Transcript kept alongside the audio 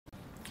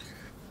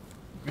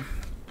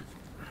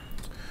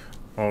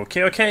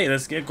Okay, okay,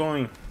 let's get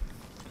going.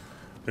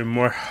 With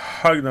more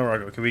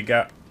Ragnarok. Okay, we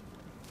got.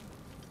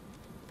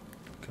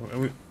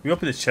 Okay, we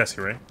opened the chest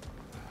here, right?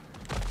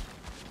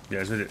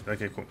 Yeah, we did.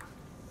 Okay, cool.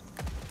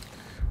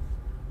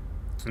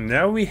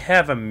 Now we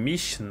have a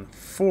mission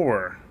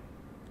for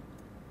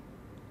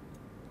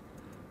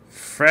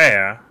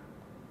Freya.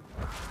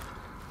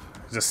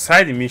 The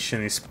side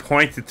mission is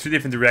pointed 3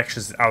 different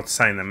directions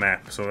outside the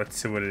map. So let's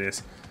see what it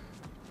is.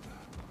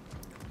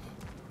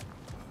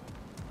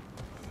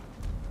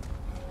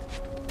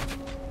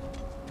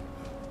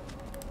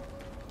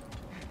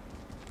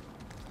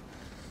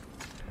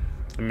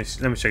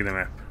 Let me check the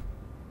map.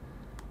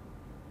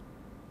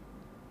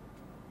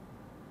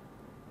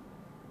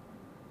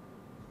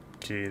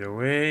 Okay, the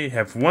way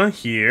have one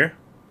here,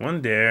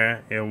 one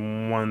there,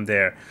 and one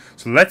there.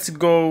 So let's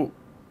go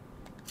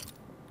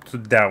to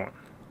that one.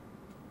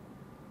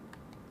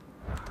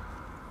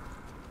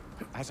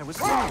 As I was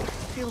saying,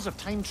 tales of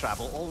time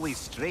travel always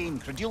strain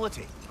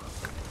credulity.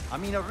 I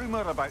mean, a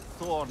rumor about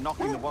Thor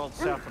knocking the world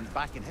serpent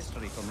back in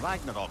history from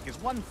Ragnarok is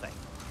one thing.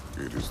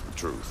 It is the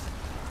truth.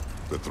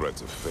 The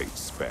threads of fate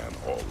span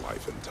all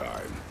life and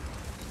time.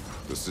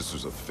 The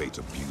Sisters of Fate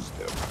abused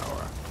their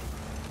power.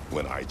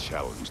 When I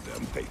challenged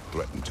them, they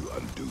threatened to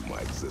undo my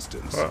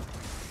existence.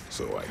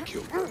 So I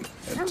killed them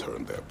and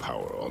turned their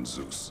power on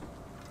Zeus.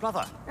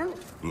 Brother!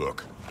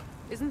 Look.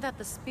 Isn't that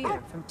the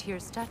spear from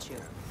Tyr's statue?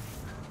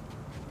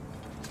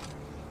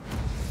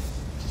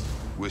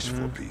 Wish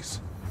for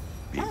peace.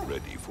 Be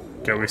ready for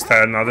war. Okay, we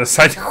start another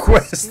side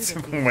quest.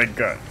 Oh my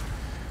god.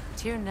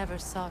 Tyr never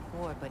sought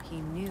war, but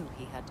he knew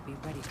he had to be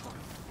ready for it.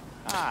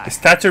 The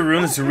statue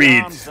runes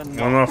read 1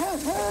 of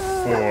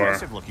 4.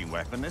 Impressive looking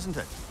weapon, isn't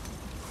it?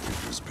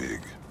 It is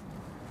big.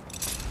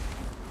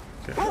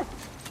 Okay.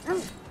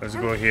 Let's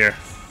go here.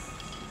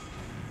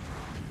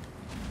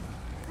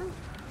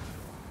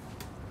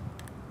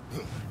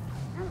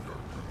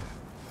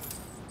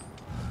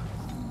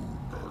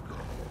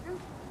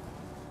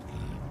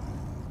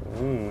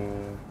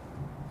 Ooh.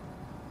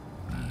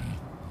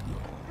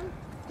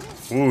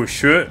 Ooh,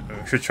 should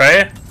try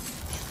it?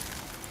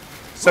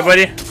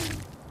 Somebody?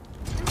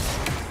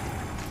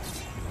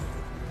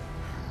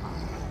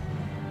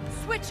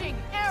 Switching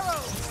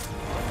arrows!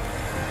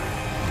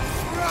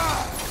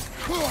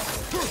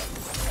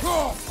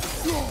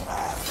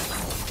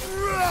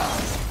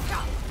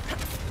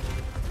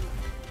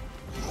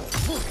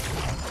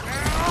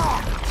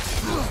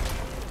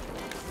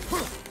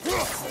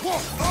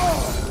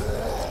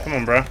 Come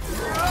on, bro.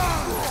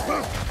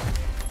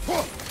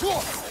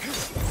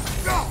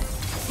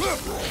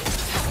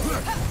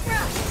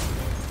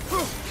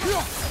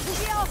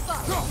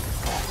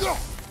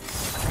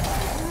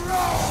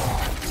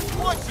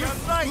 What's your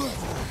name?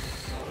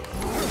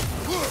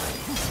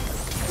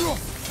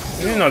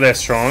 You're not that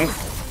strong.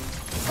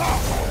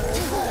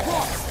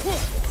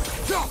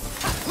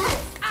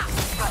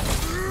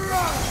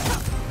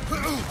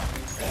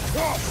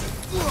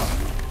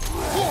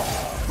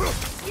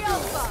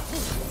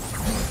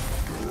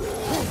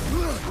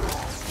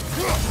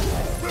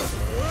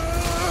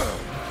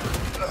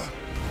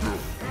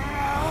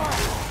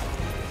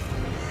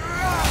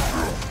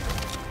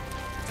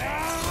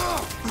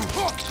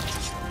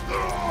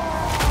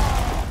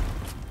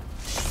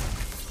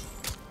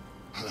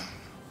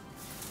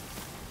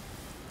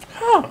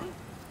 Huh.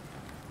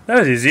 That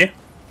was easy.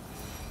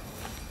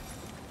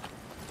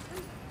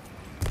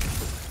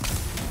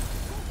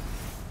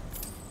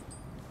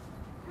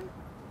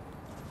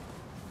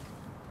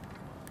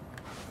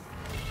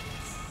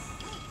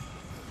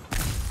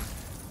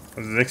 I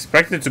was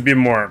expecting it to be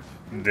more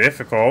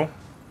difficult.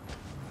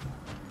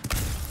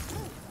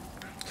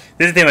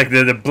 This is the thing, like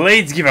the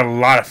blades give a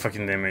lot of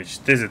fucking damage.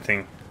 This is the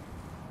thing.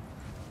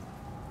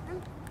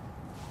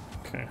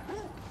 Okay.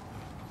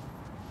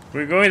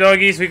 We're going,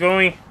 doggies, we're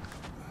going.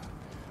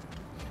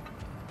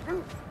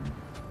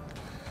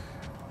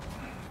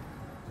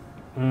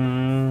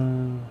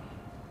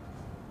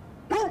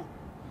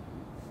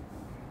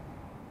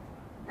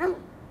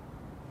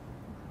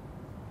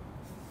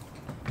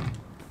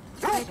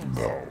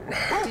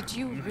 Did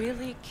you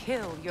really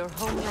kill your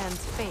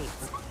homeland's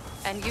fates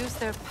and use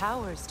their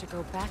powers to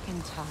go back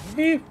in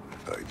time?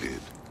 I did.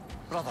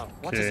 Brother,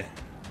 what is it?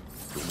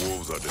 The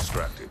wolves are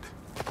distracted.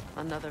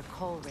 Another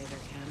Coal Raider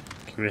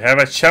camp. We have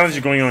a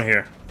challenge going on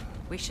here.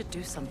 We should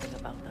do something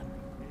about them.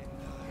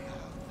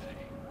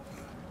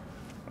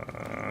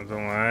 I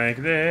don't like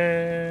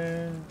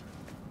that.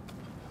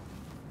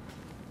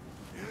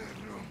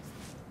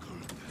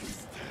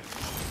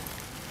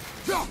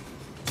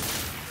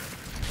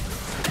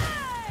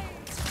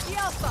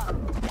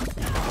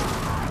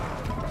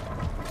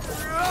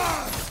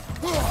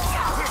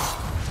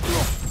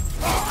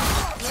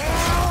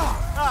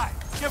 Aye,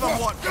 give him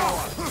what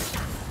power.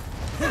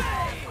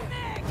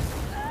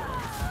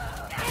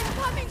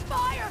 Incoming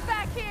fire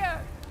back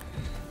here!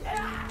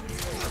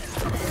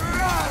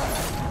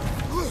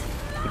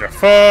 The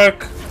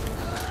fuck?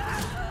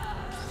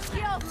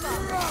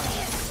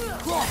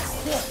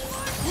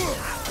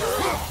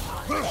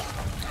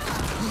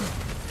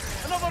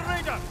 Another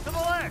raider to the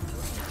left.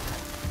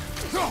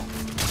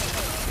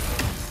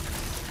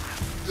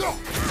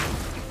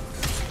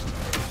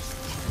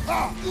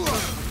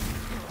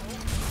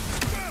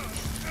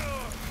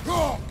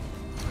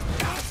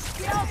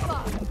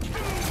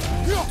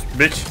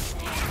 Bitch.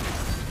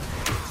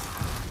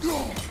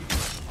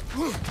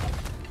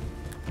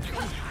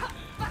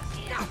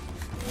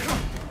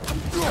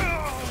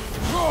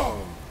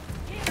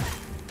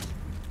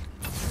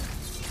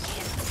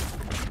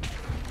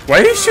 Why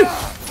you shoot?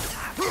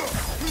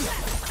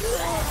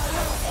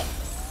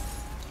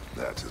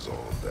 That is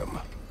all of them.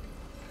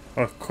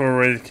 Oh,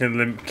 correct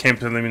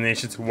camp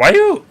eliminations. Why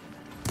you?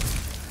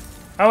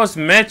 I was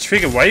mad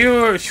triggered. Why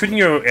you shooting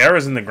your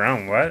arrows in the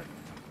ground? What?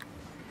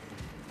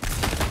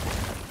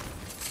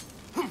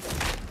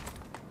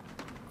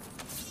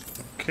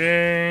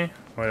 Okay.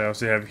 What else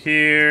do we have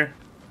here?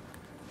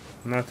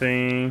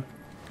 Nothing.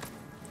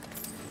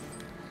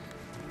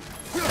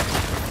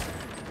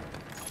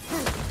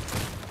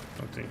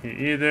 Nothing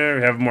here either.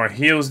 We have more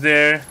heals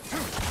there.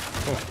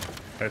 Oh,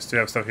 I still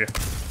have stuff here.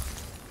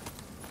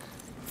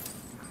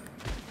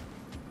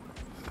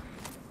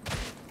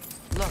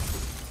 Look,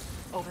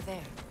 over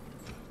there.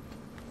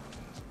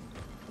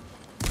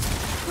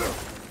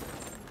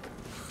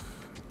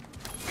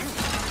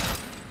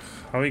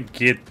 How we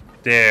get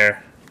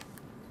there?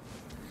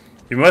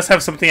 You must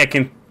have something I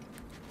can.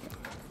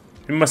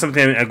 You must have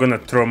something I'm gonna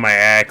throw my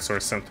axe or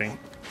something.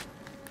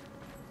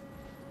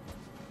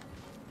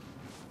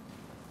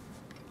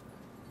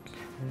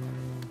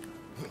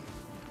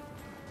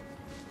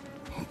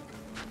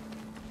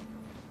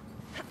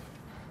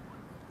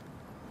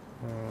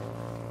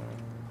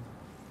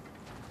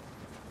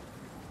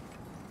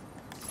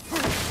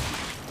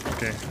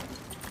 Okay.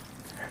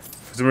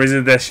 For some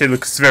reason, that shit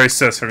looks very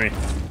sus for me.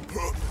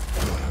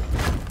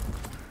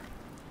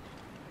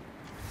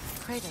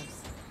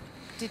 Kratos,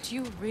 did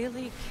you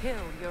really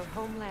kill your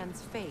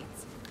homeland's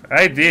fates?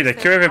 I did. I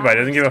killed everybody.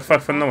 I didn't give a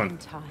fuck for no one.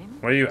 Time?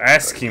 Why are you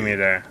asking me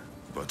that?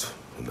 But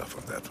enough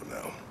of that for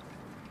now.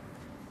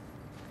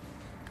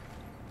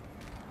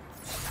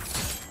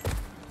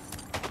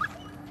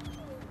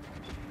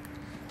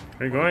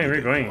 Where you going? Where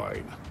you going?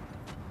 Line.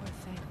 Poor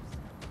things.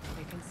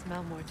 They can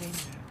smell more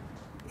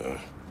danger.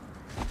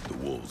 The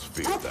wolves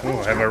fear that. Oh,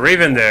 I have a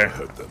raven there.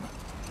 Hurt them.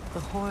 The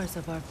horrors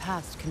of our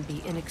past can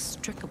be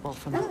inextricable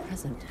from the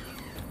present.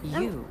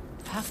 You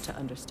have to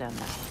understand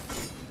that.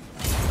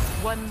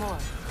 One more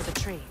for the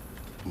tree.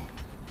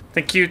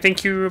 Thank you,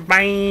 thank you.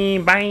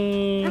 Bye,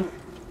 bye.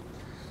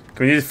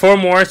 We need 4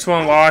 more to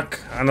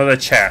unlock another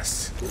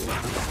chest.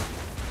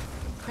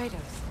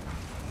 Kratos,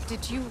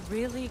 did you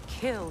really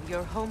kill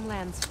your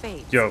homeland's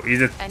fate? Yo,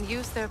 is it? And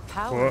use their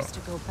powers to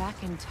go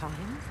back in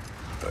time?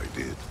 I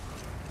did.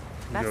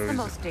 That's Yo, the is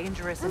most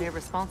dangerous and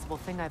irresponsible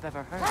thing I've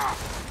ever heard.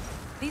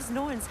 These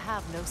Norns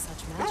have no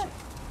such magic,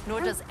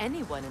 nor does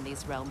anyone in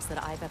these realms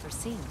that I've ever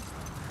seen.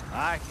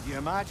 Aye, can you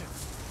imagine?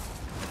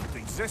 If it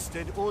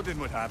existed, Odin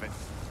would have it.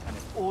 And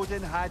if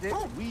Odin had it,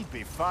 we'd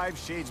be 5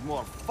 shades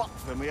more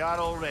fucked than we are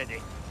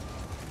already.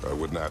 I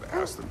would not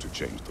ask them to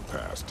change the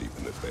past,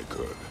 even if they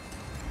could.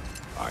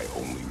 I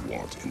only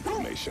want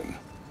information.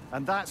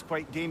 And that's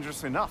quite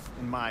dangerous enough,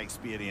 in my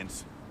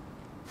experience.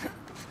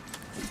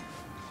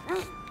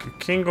 You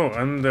can go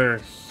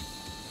under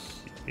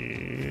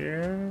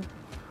here.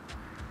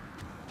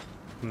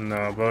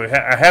 No, but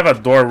I have a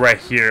door right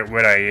here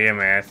where I am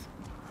at.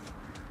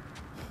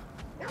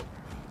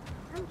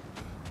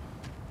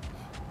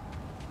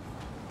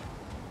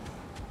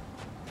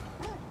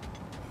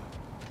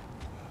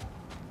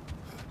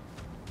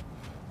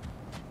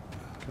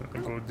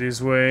 Gonna go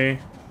this way.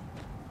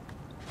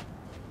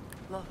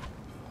 Look,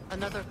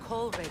 another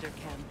coal raider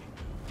camp.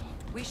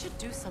 We should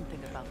do something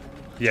about them.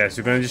 Yes,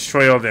 you're gonna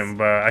destroy all them,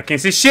 but I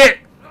can't see shit!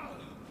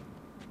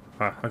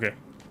 Ah, okay.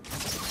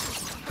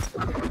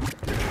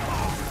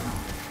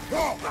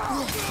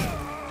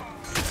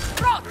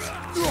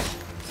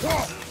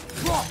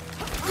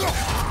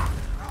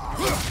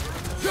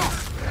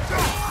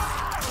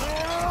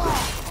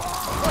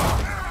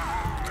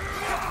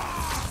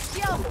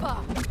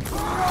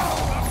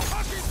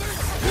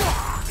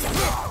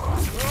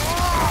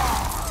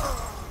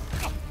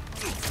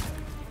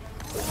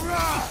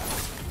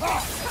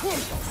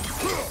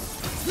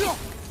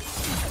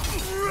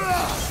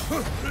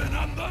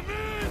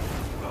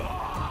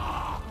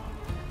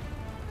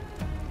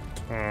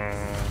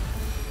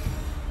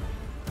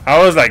 I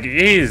was like,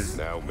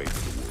 Now maybe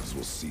the wolves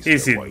will cease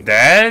is their he whining.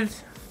 dead?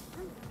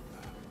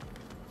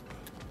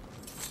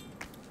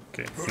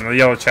 Okay, another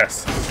yellow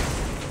chest.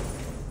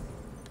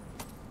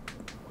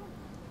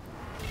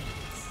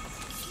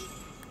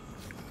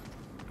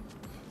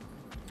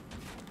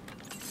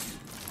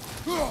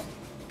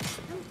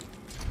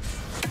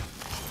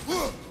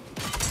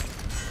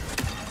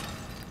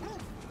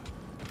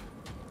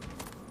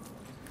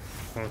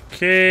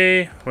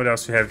 Okay, what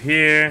else we have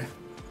here?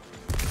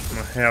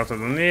 My health, I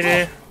don't need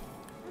it.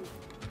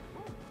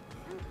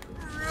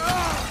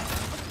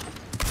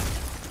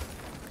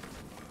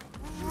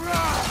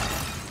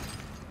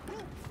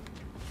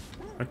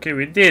 Okay,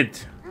 we did.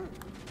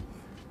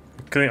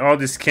 killing all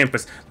these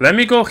campers. Let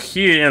me go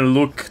here and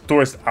look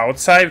towards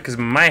outside because it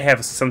might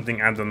have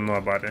something I don't know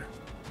about it.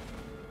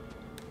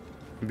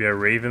 Maybe a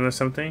raven or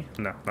something?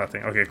 No,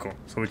 nothing. Okay, cool.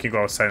 So we can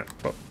go outside.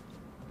 Oh,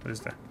 what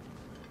is that?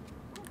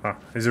 Oh,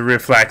 it's a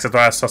reflex. I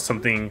thought I saw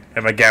something,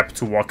 have a gap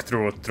to walk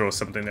through or throw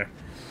something there.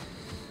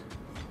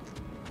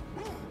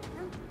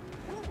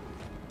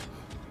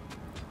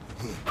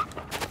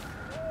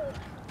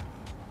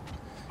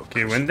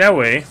 Okay, went that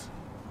way.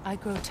 I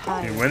grow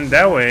tired. It went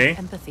that way.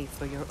 Empathy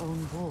for your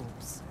own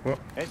wolves. Whoa.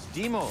 It's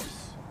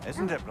Demos,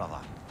 isn't it, brother?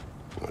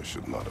 I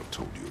should not have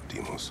told you,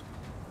 Demos.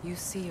 You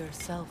see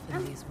yourself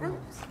in these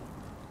wolves,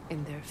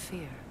 in their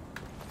fear.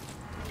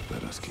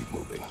 Let us keep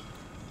moving.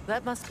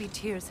 That must be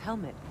Tyr's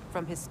helmet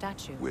from his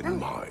statue. Win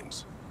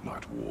mines,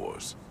 not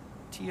wars.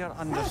 Tyr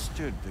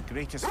understood the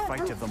greatest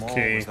fight of them all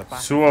Okay, was the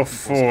battle 2 of of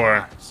people's 4.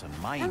 hearts and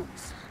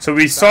minds. So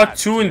we saw That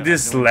 2 in Tyr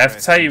this had no left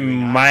interest side. in You doing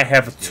might that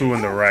have these 2 on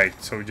days. the right.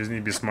 So we just need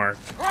to be smart.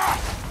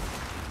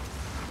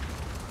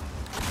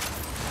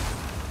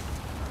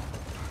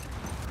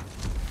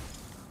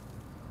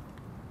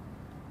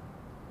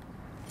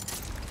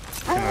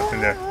 Okay,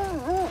 nothing there.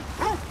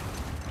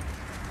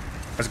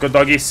 Let's go,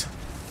 doggies.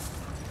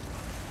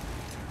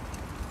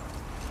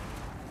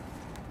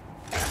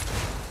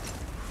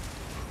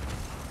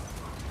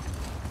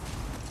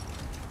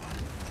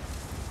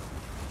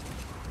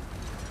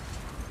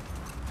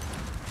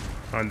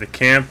 On the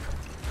camp.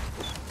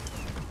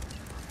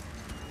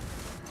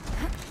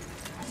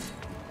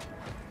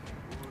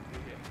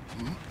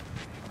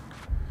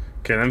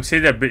 Okay, let me see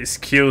the bit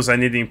skills I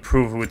need to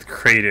improve with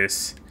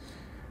Kratos.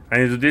 I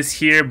need to do this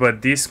here,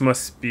 but this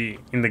must be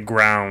in the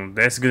ground.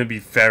 That's gonna be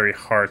very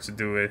hard to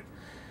do it.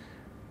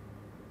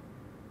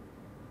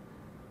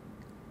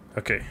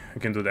 Okay, I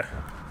can do that.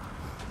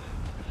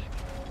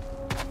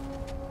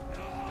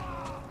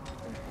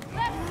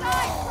 Left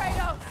side,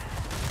 Kratos!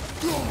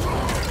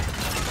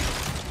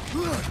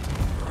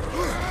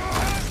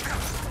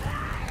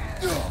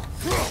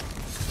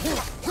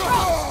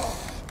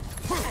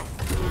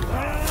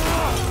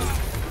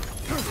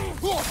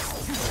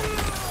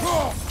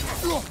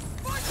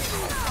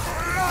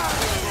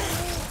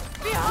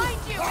 Behind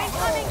you,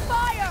 incoming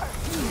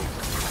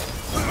fire!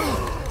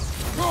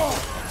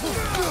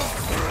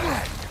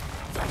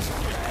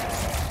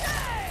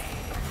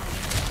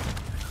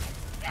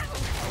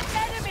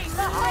 Enemy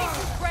behind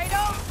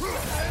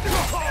you,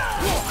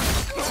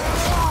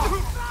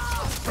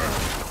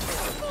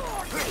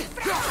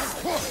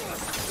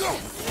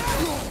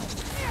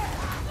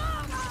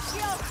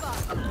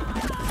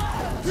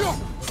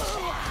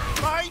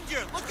 Behind you!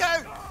 Look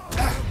out!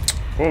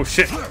 Oh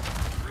shit!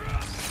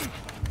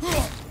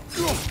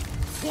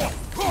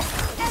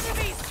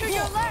 Enemies to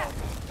your left!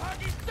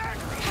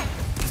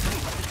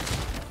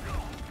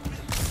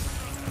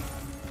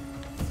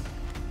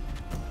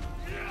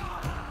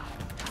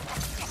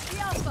 The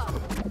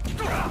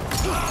Alpha!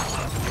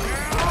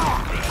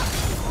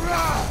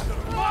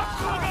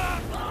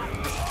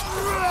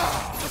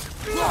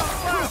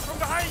 From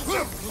behind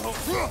you!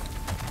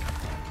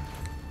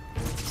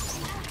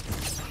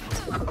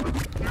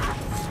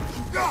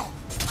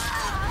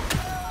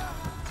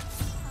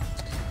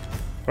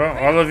 Well,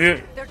 all of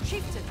you. They're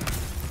chieftain!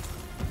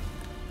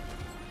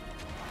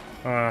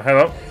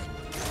 Hello.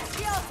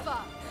 The Alpha!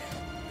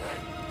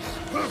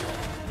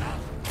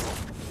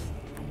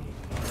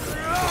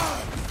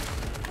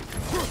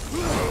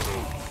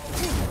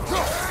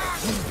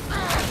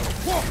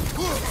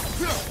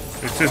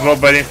 It's too slow,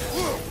 buddy.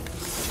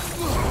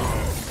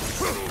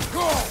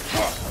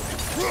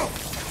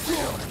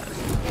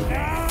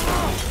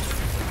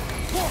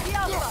 The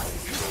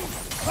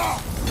Alpha!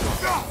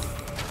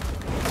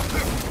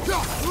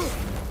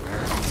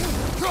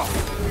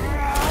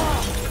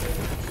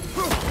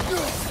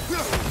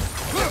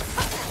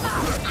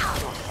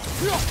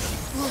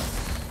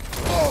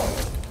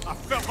 I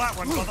felt that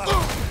one, brother.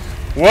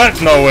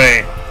 What? No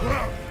way.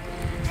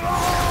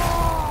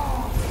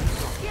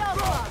 The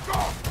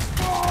Alpha!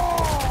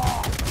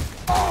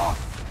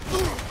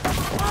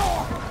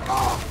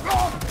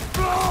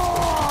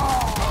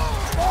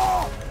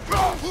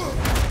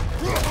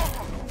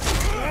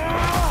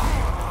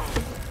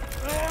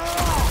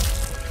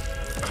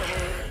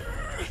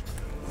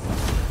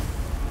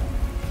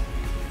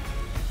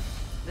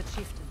 The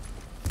chieftain.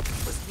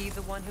 Was he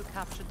the one who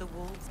captured the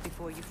wolves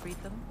before you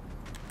freed them?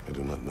 I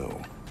do not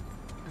know.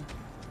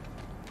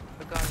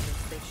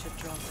 Regardless, they should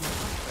draw some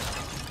comfort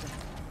from his death.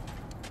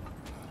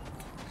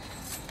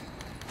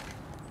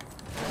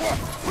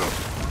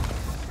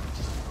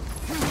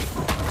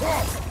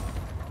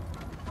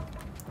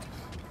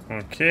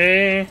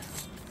 Okay.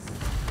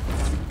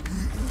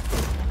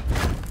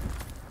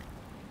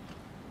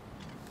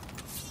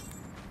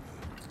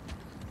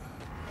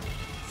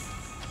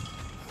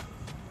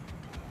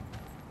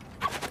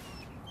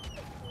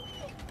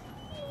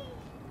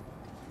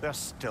 They're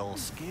still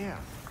scared.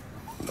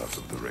 Not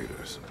of the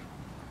raiders.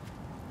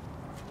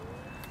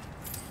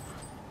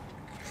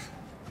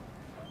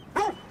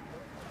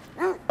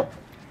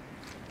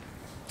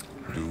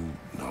 Do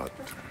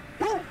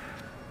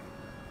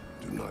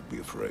not be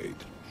afraid.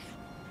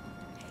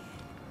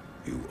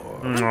 You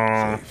are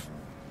No. safe.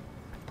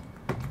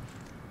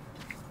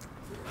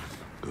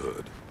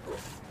 Good.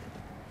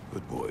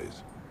 Good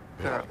boys.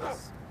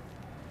 Girls.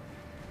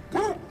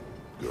 Good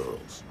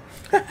girls.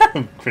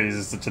 Crazy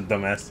is such a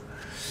dumbass.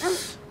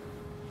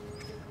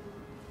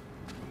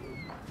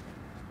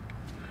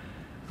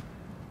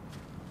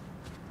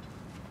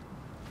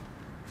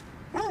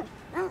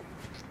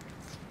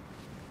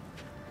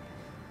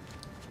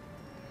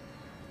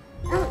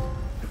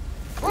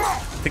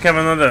 I think I have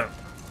another.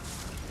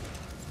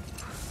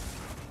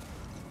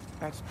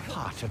 That's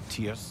part of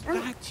Tyr's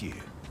statue.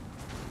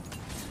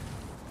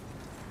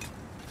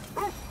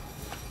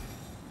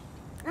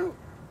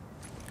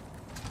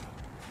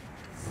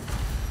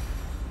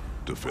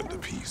 Defend the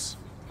peace.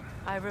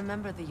 I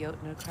remember the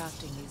Jotnar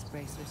crafting these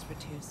bracers for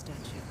Tyr's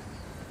statue.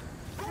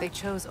 They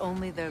chose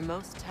only their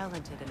most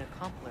talented and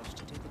accomplished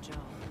to do the job.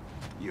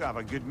 You have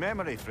a good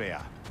memory,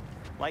 Freya.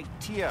 Like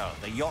Tyr,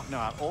 the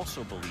Jotnar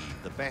also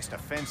believe the best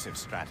offensive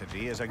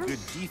strategy is a good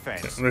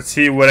defense. Let's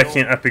see what I So,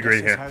 can upgrade this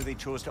is here. how they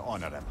chose to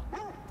honor him.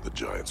 The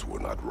giants were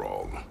not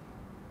wrong.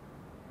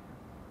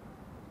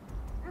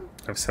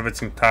 I have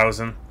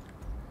 17,000.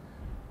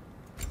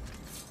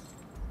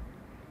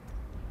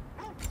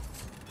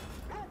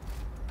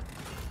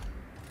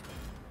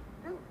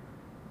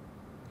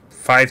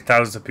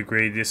 $5,000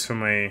 upgrade this for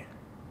my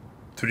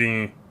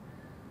 3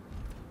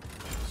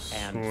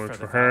 And sword for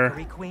for the her.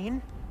 Valkyrie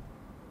Queen?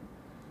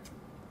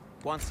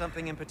 Want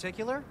something in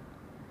particular?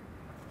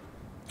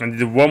 And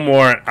did one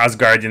more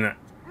Asgardian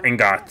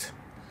ingot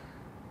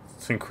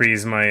to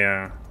increase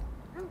my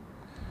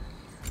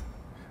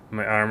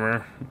my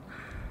armor.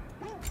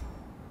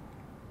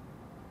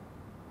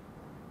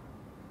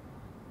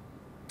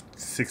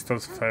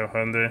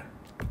 $6,500.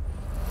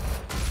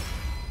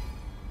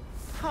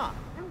 Huh.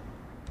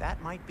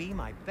 That might be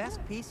my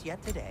best piece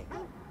yet today.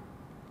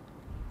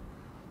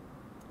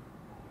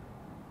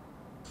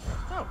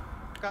 Oh,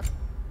 got...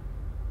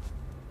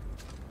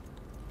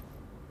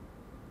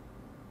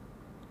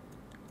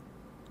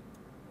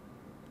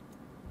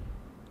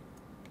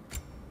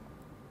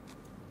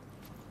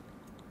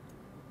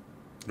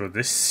 Bro,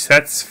 this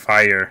sets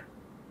fire.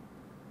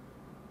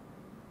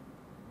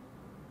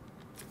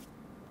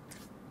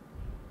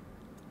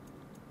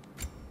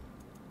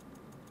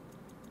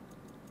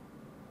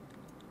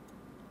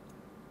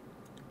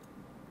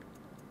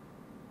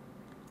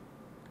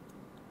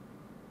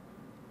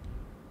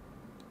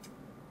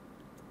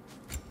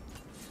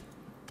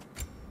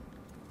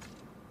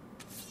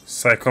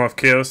 Cycle of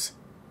Chaos.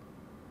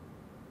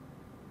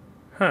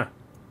 Huh.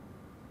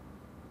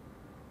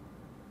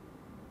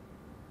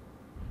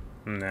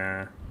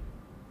 Nah.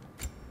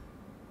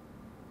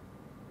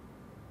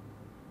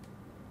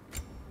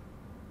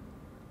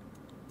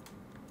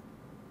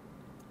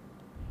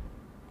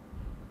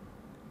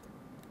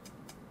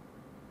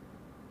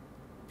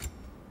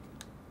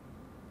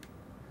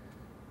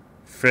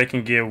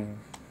 Freaking get.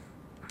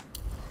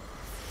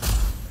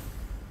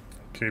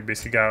 Okay,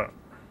 basically got.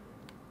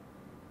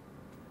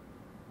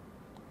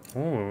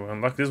 Oh,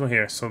 unlock this one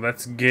here. So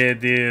let's get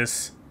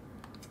this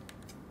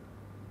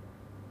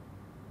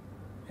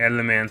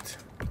element.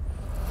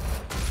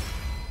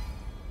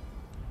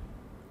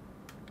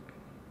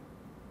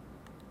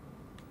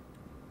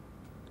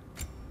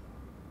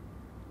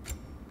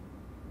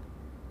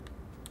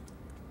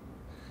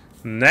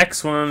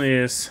 Next one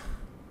is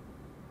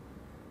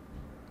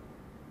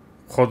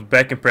hold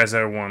back and press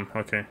R1.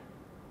 Okay.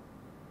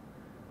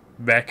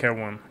 Back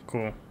R1.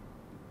 Cool.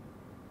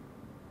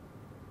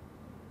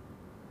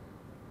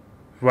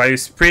 While you're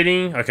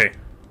sprinting, okay.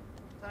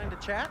 Time to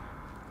chat?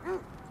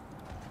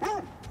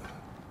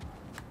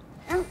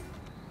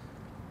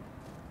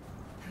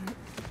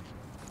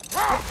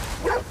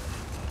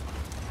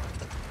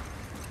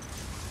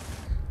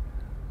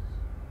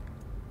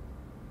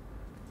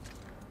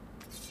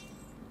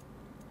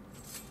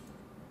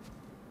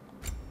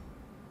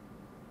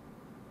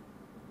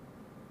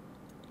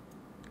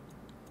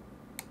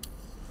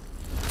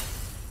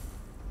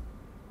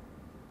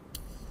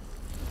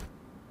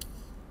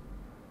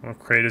 Or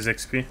Kratos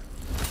XP.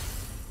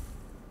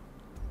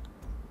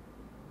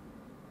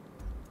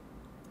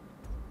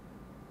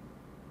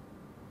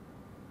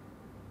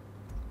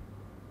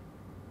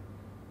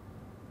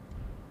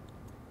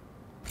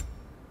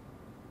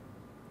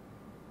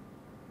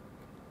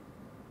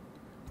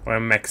 Or I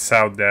max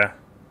out there.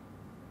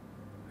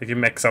 I can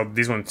max out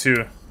this one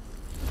too.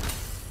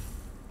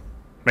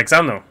 Max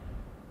out no.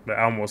 But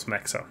almost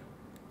max out.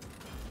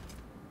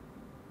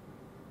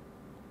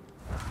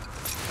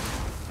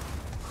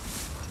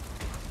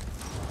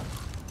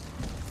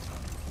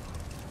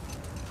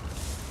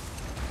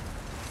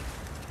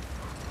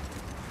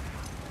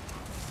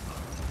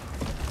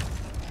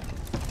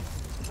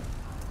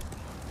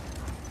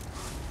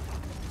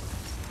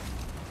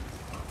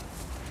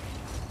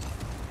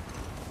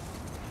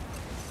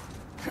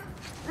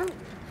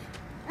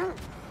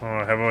 Oh,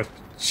 I have a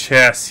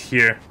chest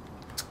here.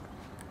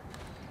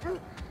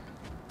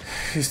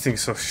 This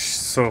thing's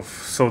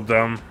so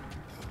dumb.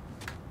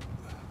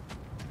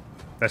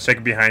 Let's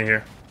check behind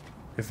here.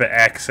 If the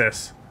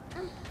access.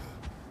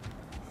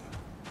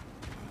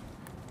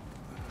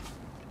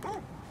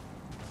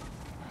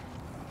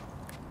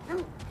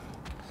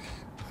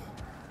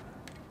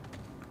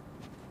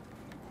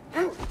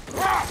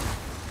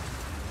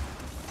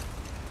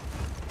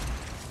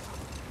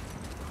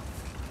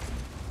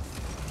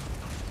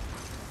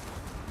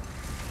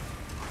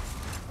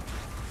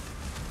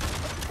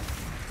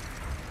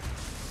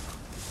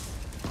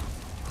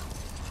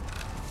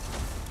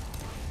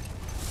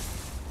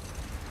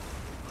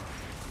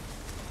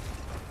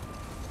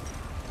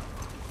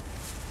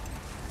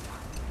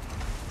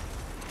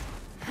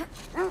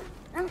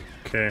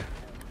 Okay.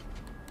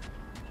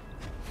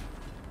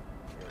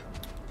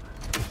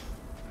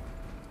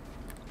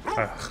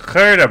 I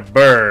heard a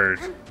bird.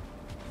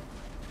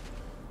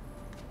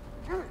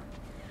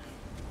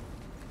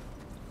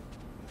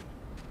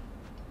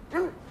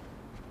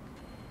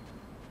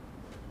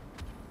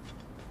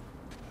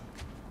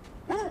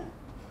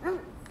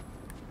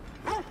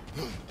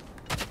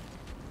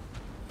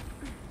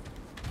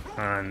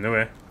 I knew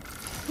it.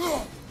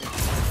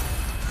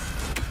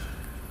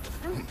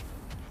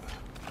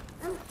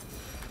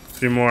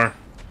 Three more.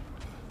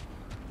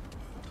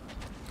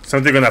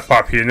 Something gonna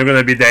pop here. Not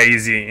gonna be that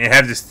easy. And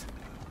have this.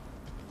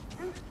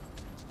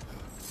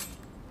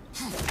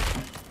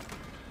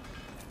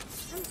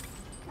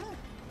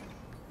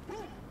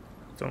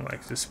 Don't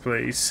like this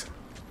place.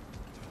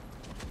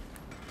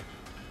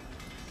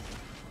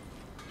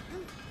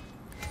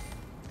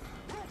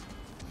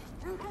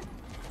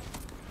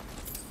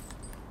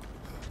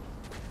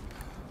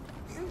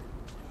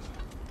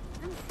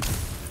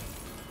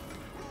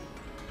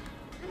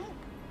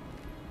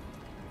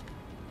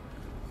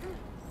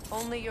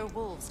 Only your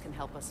wolves can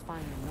help us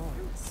find the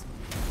Norse.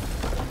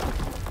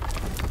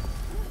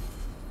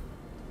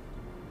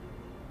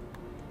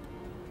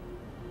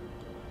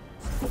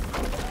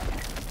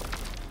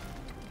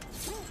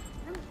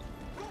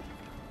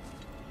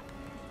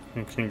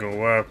 You can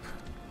go up.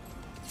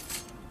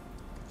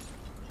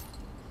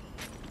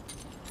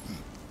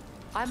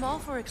 I'm all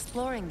for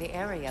exploring the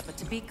area, but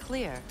to be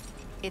clear,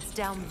 it's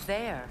down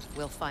there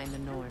we'll find the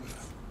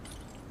Norns.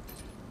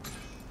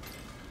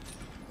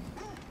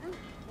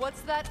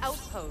 What's that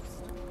outpost?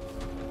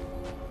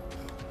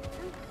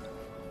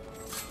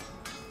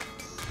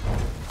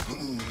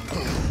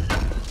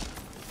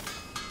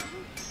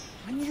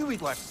 I knew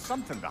we'd left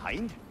something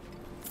behind.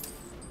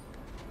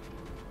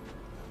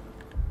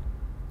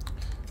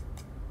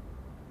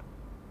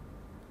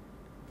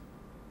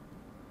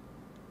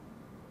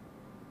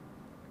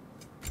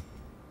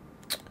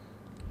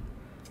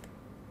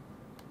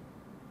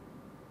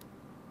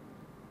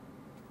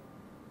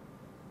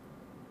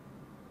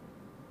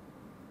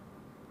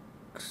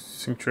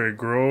 Sanctuary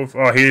Grove.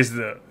 Oh, he's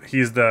the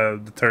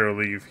turtle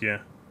leaf. Yeah.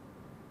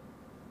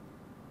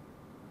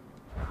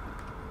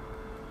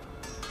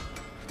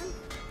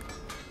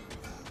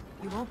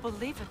 You won't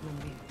believe it,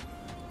 Mummy.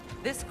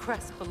 This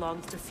crest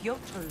belongs to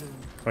Fjotorlund.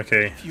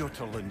 Okay.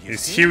 Fjotorlund, you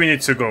It's say? here we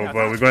need to go, Yeah,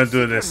 but we're that's gonna do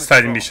where the Sigurd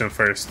side was mission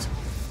first.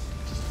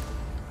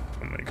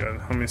 Oh my god,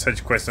 how many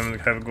such quests I'm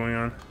gonna have going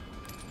on?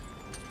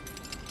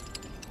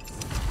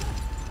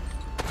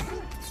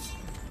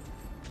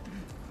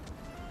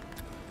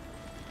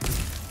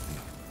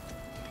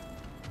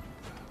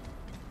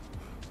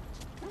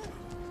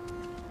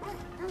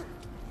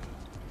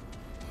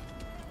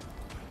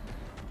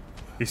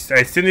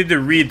 I still need to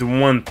read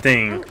one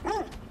thing.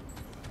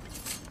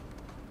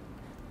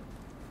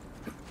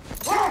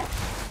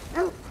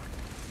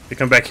 You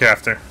come back here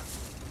after.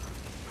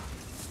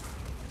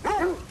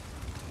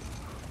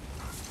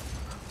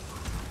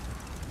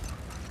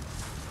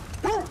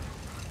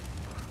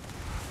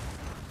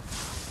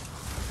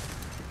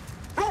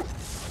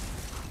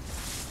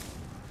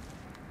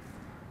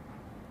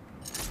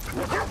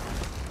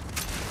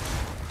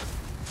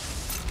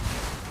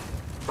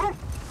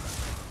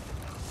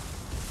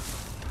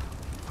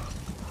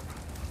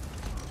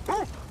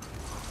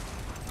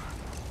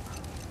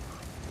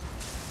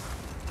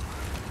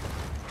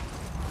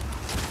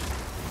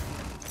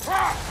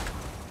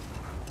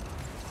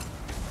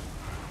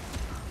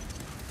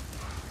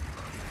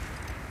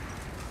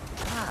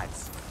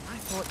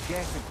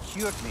 Death had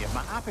cured me of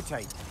my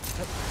appetite.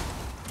 But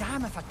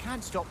damn if I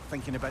can't stop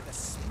thinking about the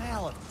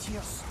smell of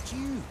tear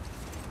stew.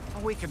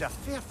 Awakened a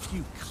fair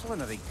few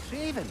culinary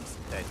cravings,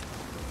 did.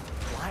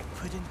 Black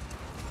pudding,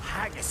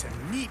 haggis and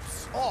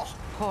neeps. Oh!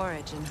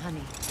 Porridge and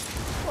honey.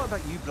 What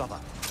about you, brother?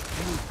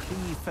 Any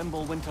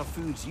pre-Fimble winter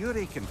foods you're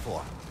aching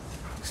for?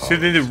 Still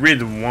need to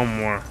read one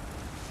more.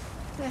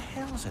 The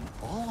hell's an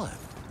olive?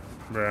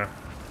 Bruh.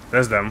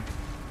 That's them.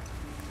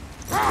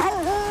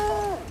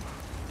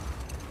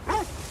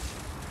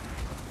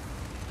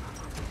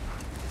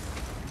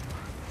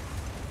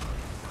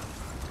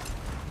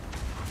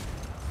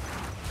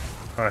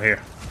 Oh,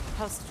 here.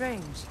 How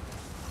strange.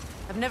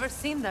 I've never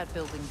seen that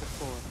building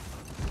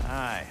before.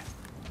 Aye.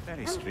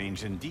 Very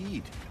strange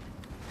indeed.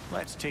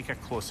 Let's take a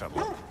closer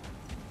look.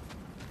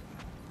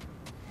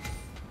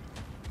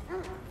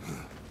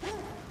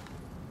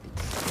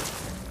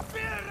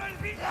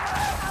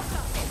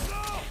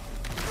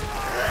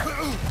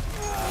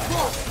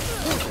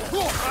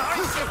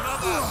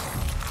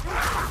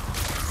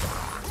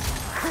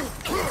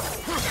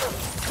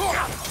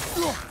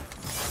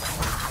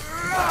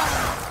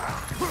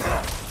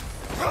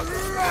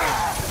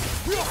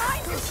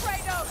 Behind you,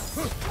 Kratos!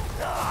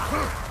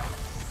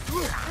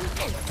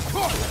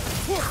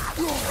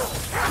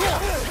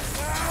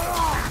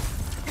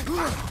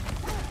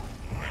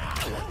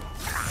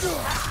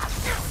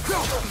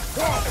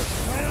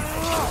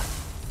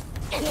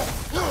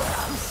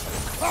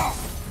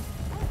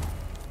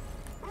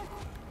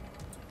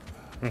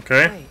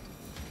 Okay. Wait.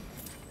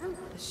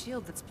 The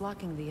shield that's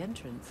blocking the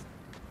entrance.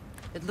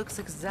 It looks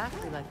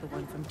exactly like the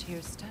one from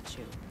Tyr's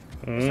statue.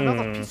 It's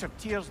another piece of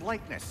Tyr's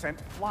likeness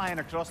sent flying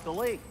across the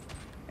lake.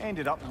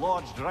 Ended up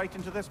lodged right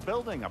into this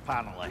building,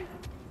 apparently.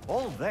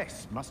 All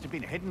this must have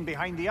been hidden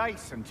behind the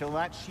ice until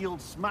that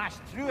shield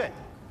smashed through it.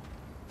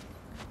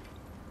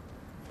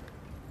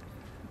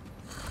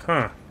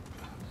 Huh.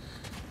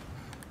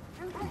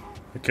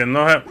 Okay,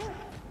 no help.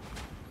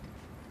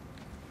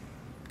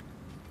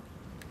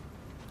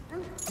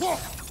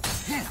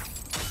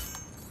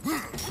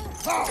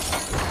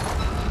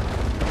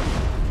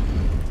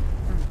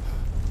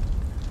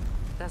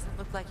 Doesn't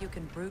look like you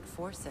can brute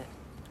force it.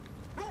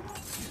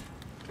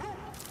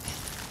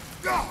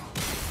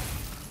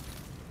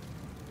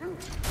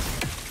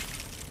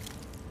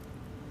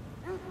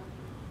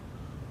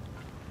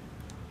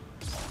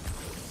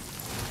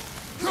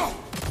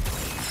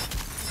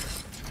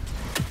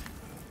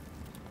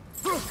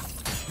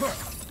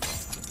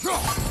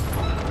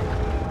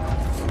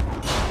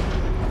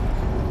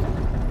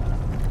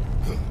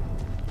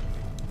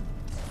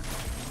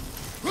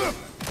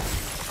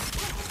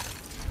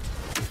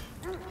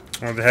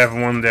 Oh, they have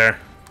one there.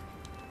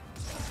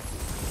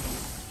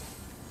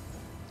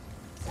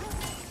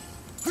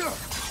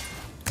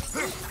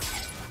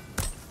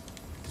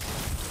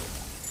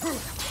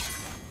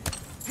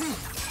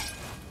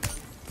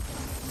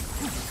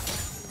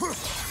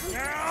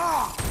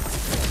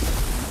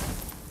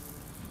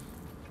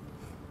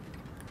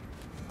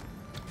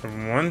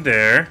 One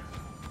there.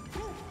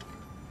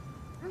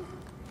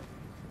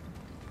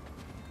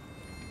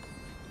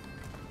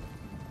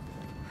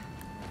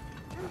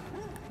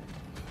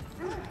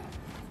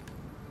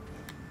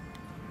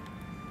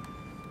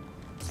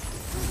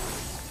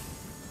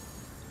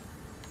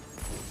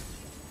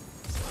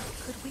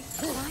 Could we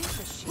climb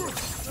the shield?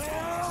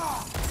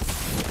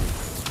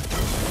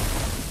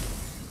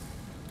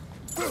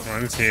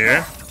 One's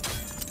here.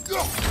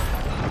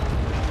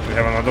 We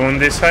have another one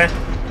this side.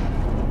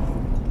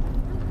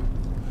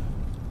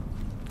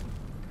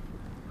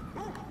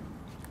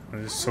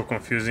 This is so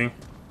confusing.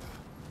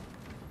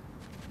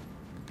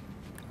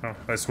 Oh,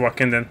 let's walk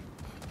in then.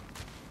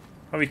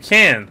 Oh, we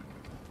can.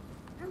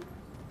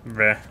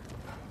 Bruh.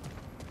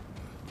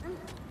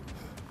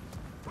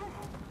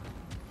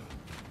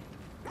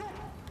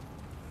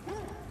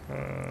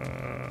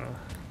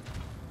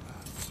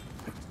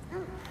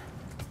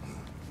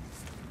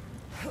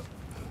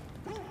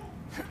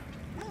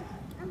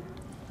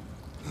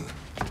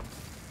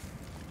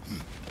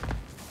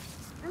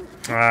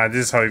 Ah,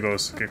 this is how it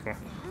goes. Okay, cool.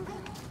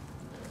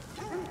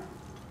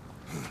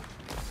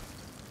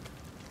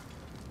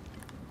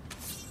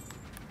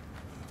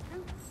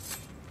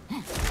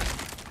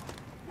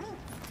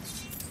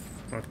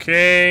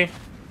 Okay.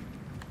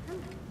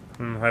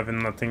 I'm having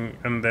nothing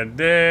under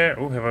there.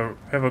 Oh,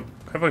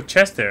 have a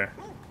chest there.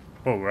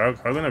 Oh, we're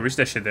gonna reach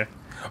that shit there.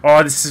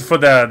 Oh, this is for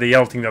the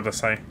yellow thing the other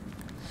side.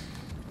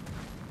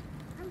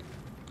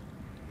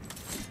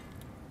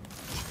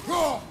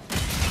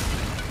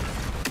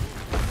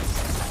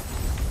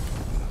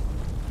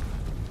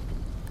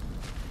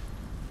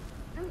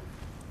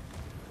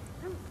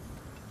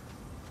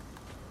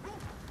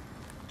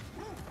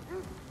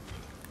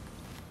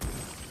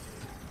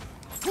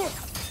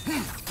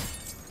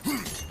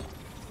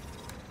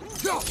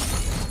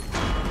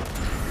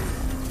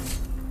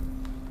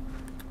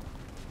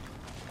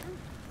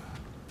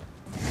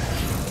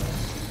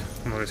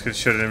 Oh, this kid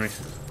shot at me.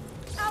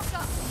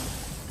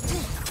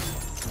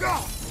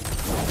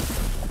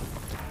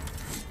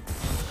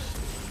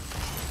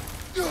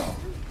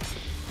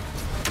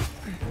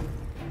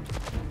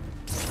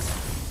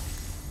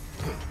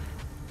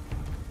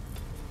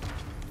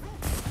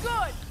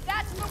 Good!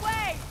 That's the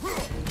way!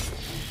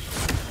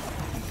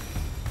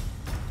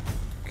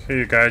 Okay,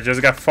 you guys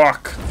just got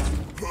fucked.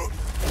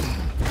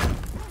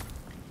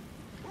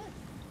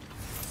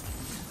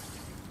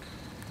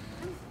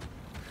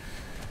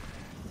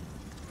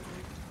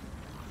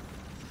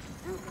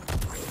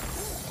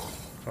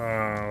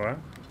 What?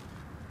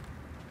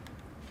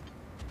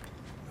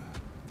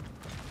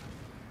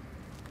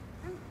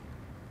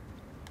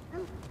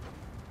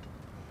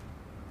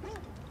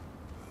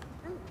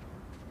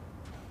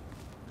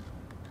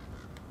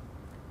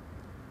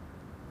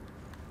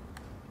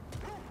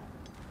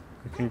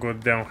 We can go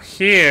down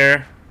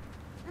here.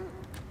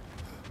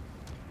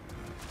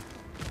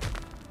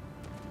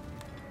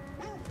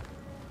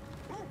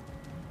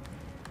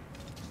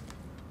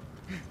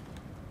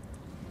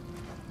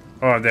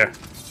 Oh, there.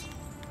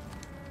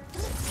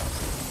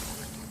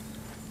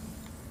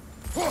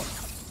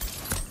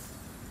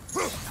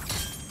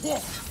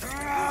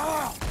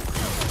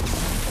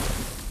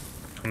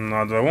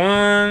 Another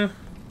one.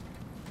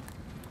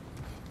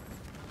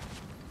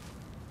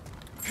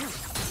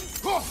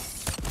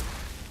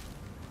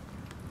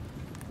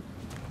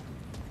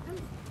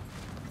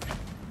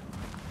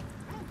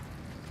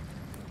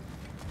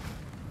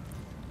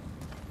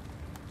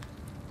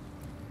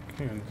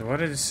 Okay,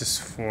 what is this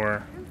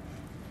for?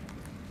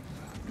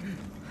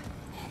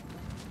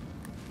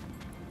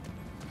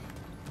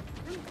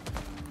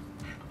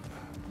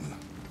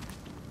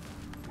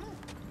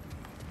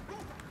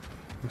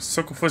 I'm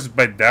so confused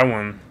by that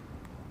one.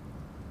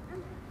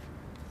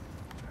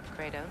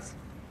 Kratos,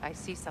 I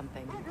see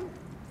something.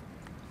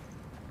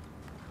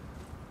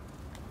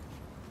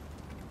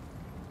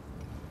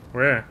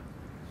 Where?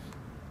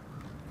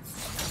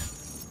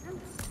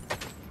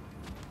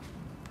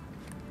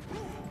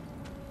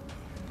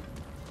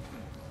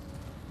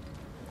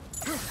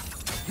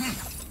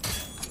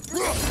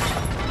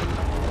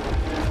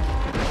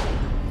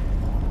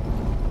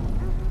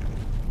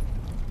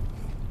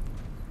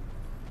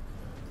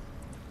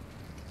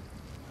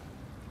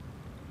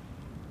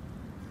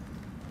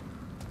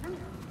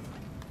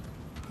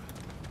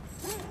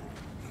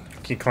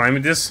 Can you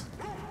climb this?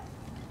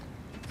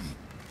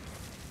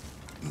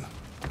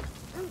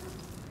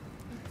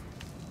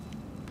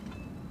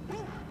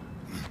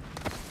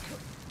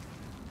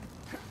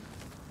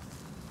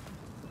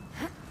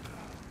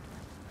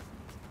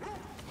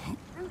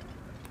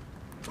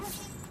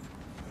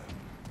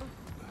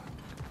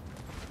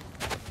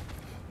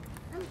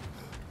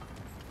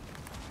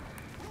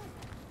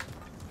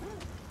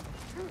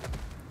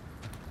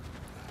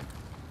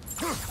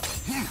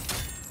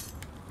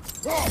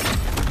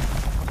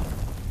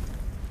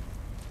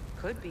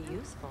 Could be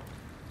useful.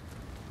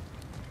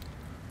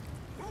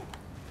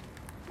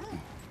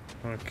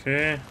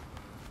 Okay.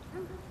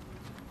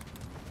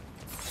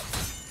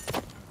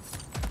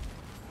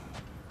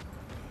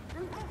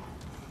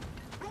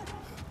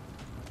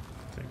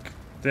 Take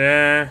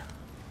there.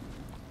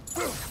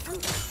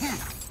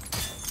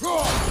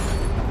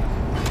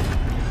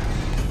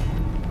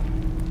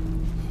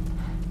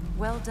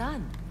 Well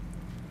done.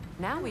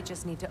 Now we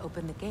just need to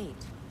open the gate.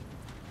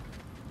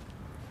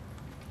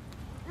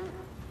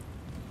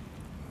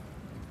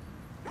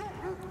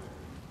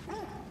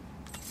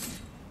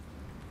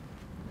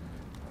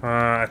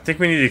 I think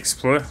we need to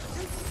explore.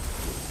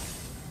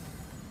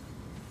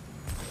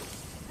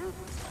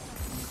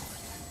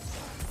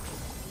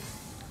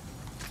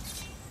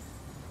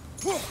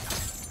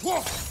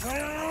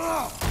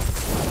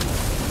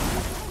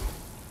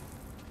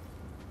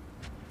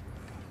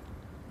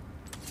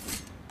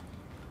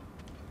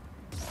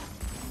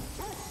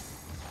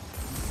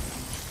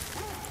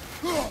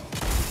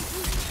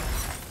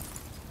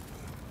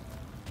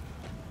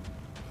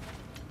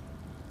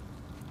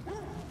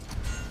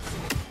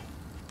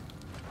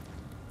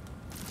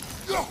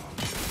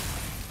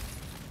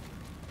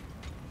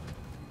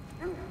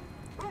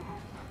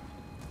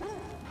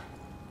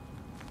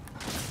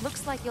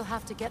 Looks like you'll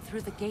have to get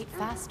through the gate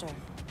faster.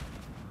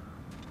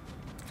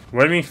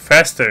 What do you mean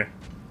faster?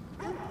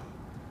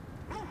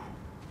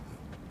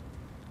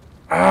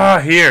 Ah,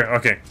 here.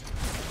 Okay.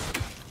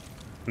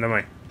 Never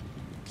mind.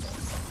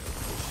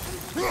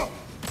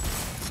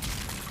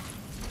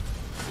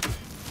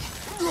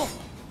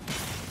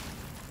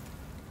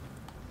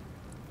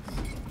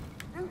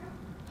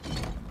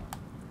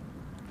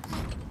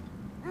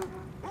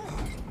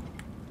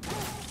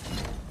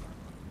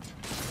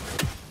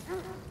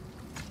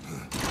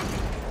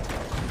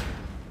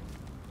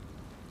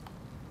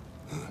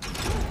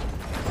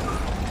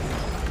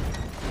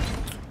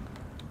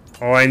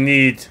 Oh, I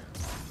need.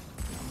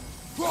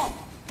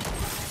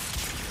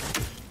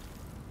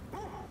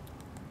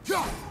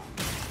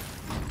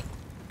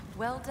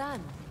 Well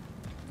done.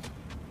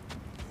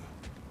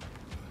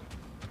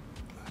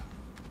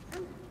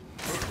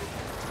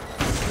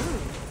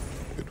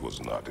 It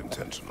was not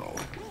intentional.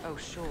 Oh,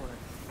 sure.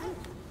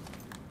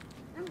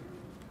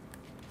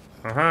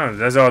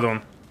 That's the other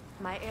one.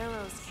 My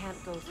arrows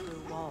can't go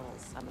through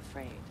walls, I'm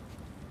afraid.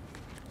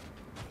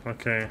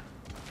 Okay.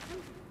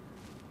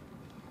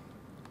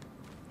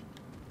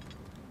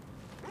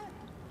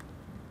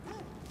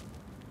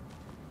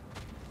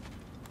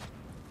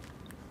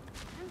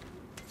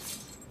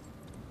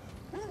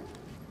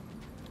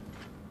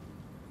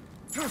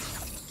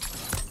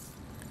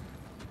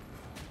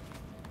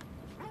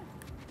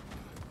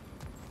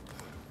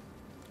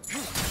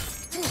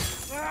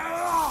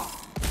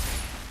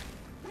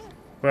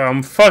 Well,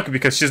 I'm fucked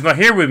because she's not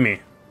here with me.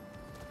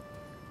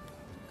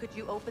 Could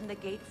you open the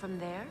gate from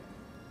there?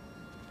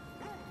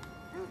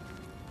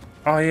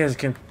 Oh, yes, I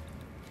can.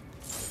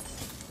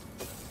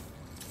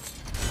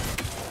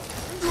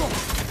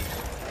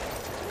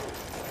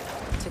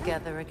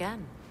 Together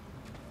again.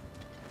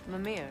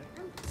 Mimir,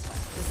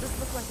 does this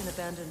look like an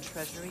abandoned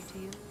treasury to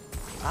you?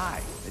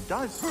 Aye, it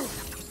does.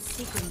 It's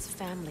Sequin's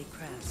family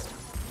crest.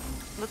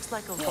 Looks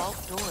like a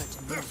vault door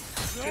to me.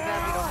 Too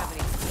bad we don't have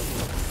any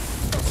keys.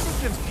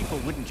 Sequin's people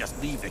wouldn't just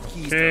leave the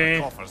keys to their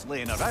coffers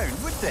laying around,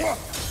 would they?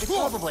 They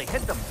probably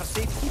hid them for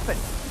safekeeping.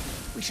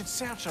 We should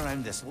search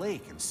around this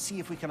lake and see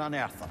if we can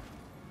unearth them.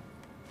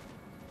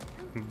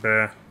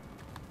 Bah.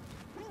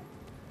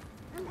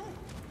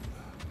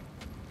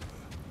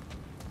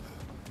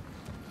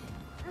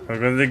 I'm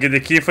gonna get the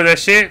key for that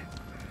shit.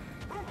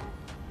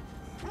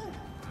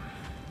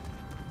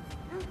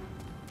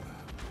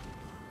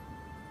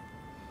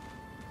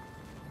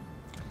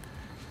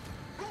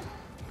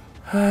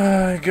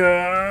 Oh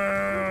god.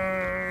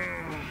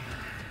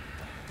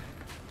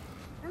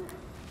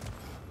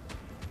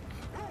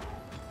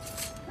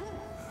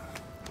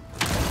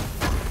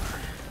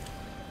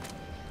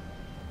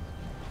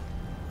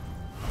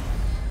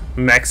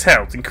 Max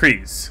health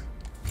increase.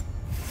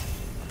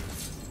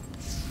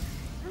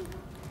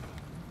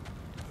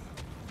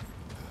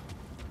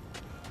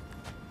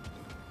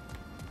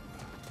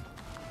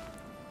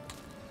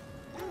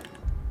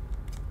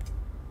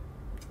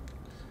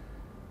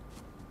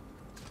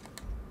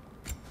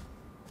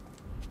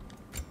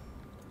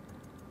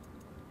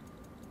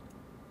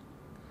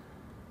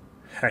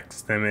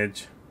 Hex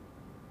damage.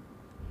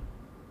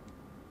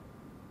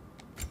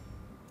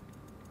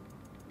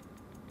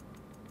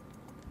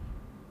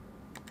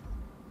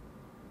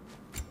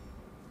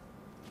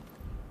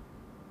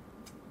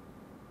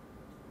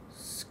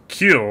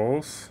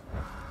 Skills.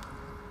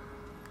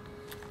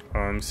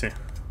 Let me see.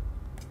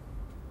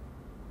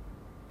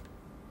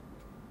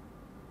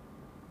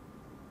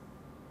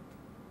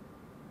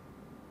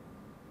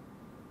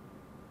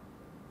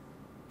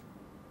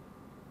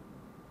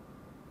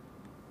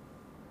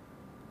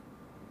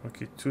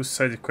 Okay, 2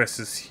 side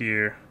quests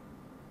here.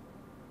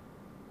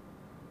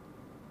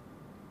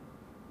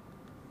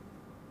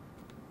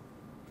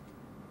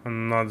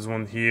 Another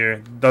one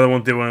here. The other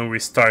one, the one we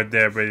start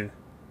there, but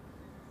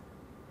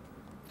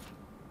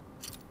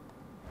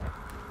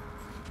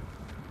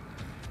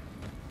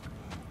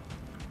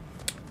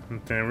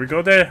and then we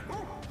go there.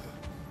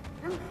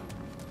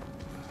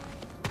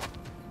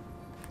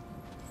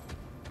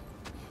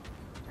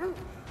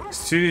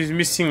 Still is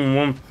missing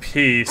one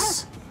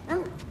piece.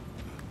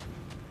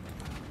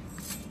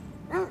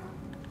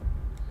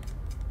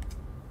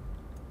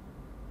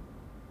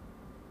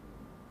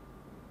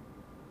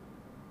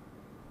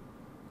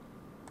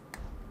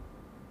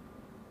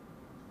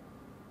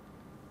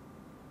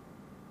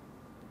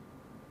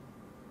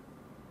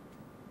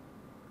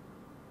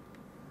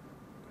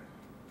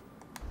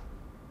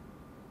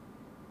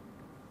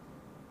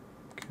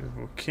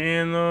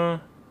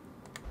 Volcano,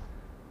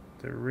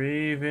 the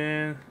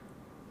Raven.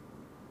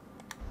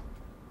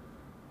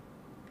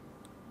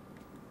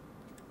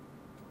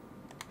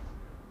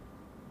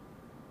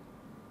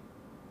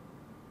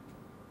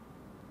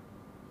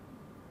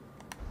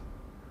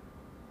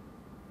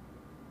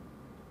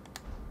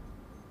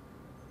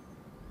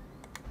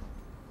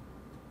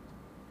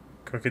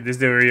 Okay, this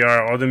is where we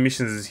are. All the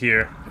missions is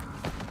here.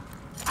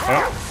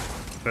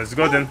 Oh, let's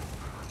go then.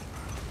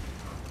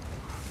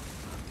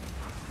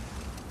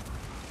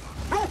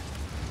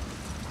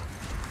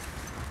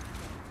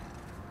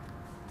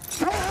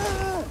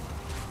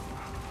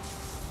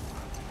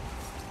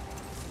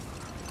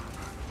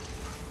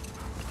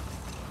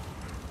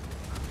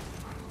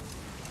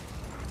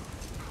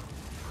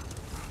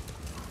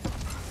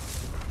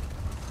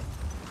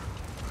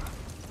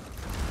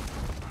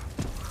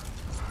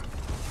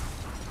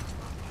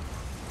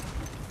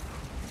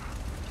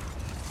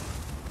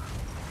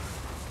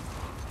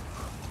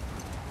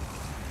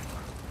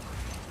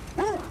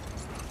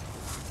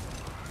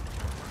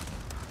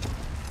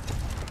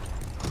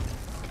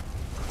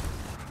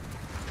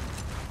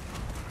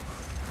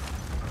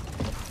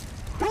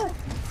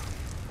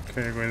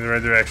 Okay, going in the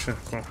right direction.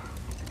 Cool.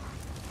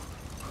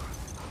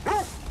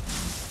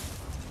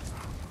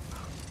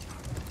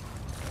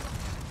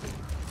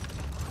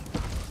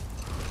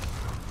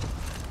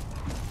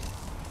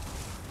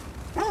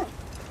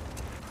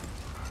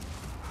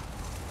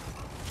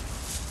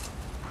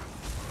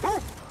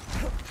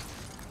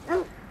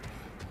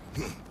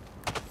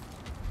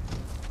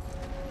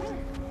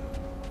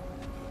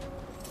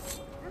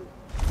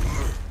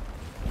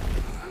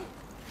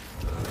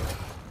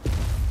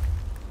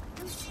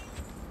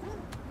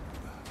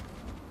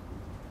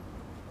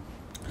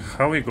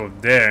 How we go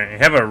there? You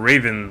have a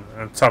raven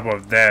on top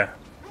of there.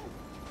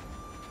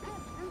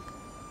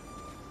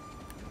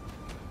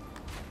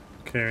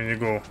 Okay, we need to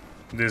go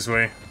this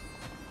way.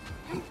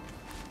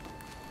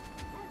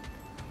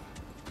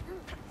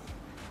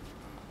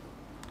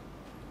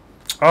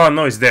 Oh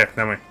no, it's there.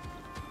 That way.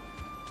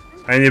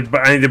 I need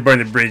to burn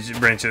the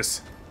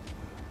branches.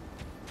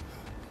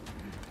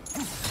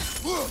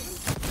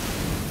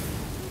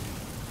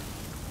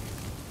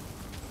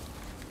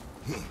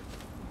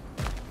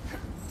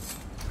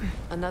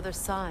 Another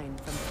sign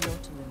from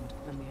Fjordland,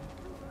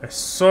 Lemire. I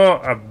saw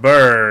a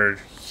bird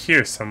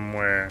here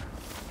somewhere.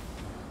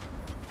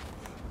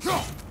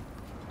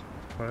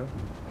 What?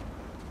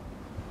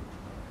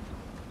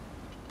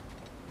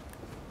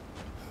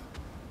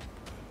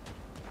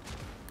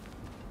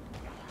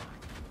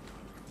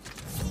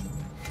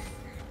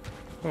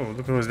 Oh,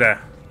 look who's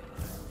that.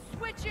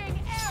 Switching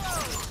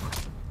arrows.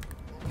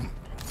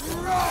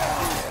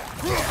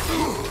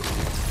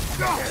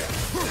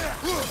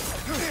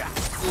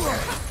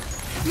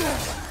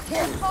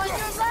 On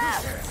your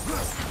left.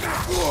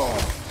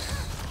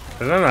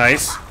 Isn't that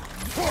nice?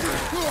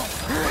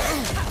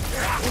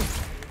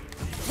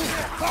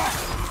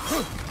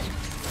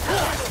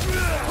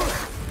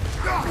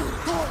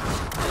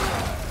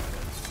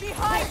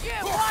 Behind you,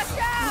 watch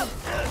out!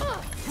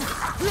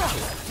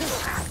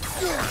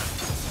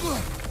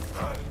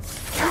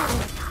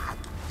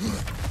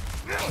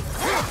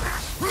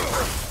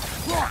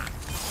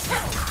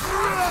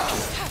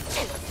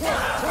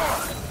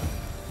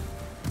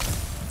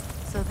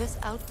 So this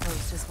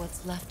outpost Most is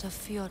what's left of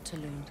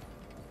Fjortulund.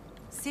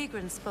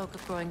 Sigrun spoke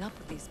of growing up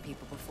with these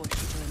people before she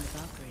joined the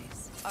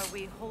Valkyries. Are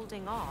we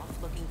holding off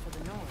looking for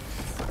the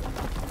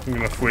Norse? I'm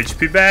gonna have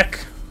HP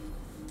back.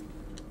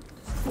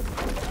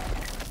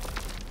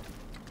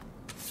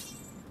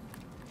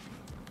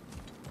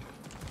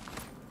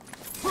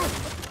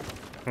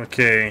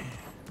 Okay.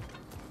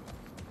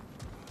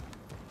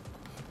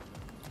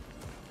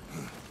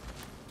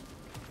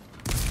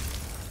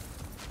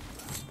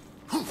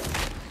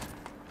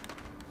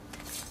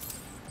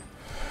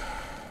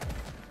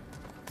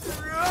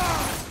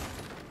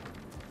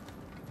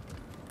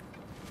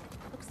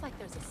 Looks like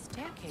there's a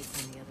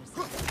staircase on the other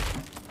side.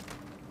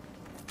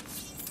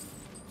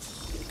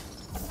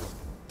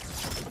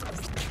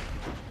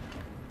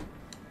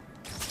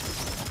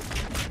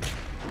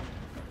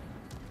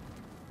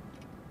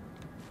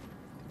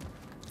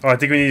 Oh, I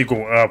think we need to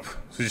go up.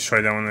 So just try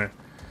that one there.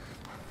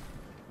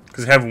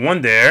 Because I have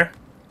one there.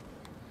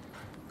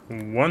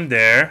 One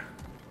there.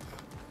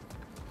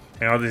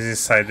 And all this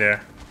inside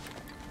there.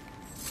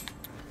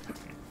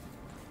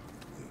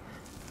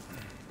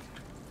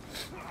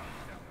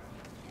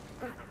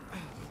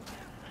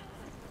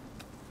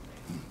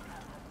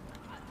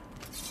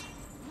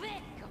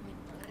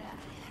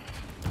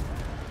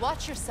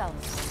 Watch yourself.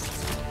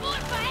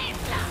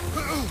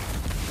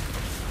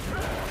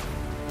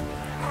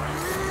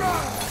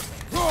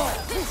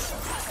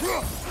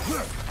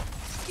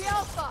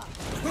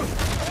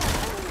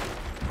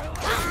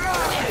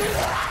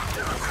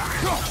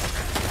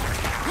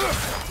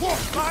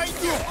 Behind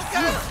you!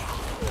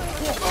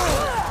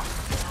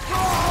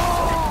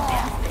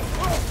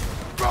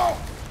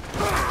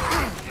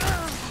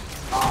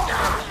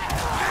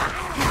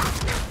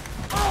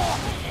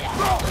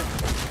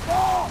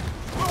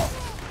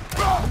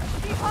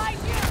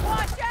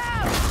 Watch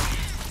out!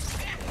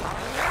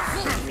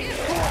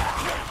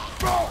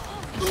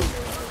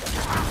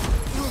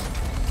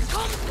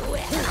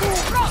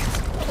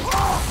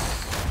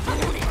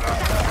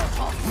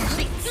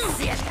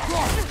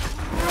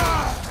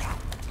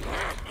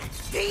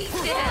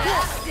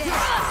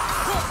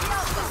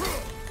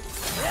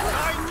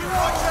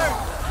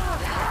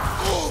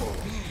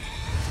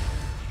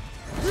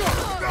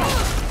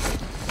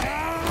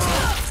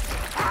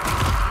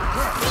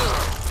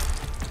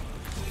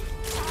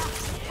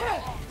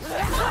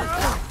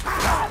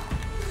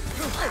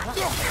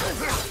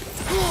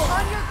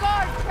 On your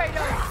guard,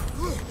 Kratos!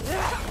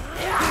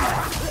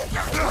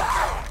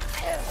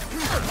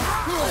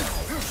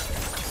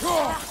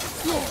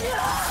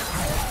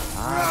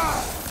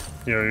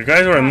 Yo, you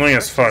guys are annoying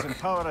as fuck. Some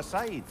power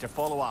aside to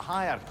follow a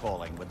higher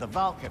calling with the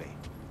Valkyrie.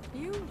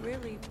 You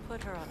really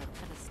put her on a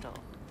pedestal.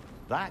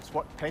 That's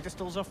what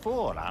pedestals are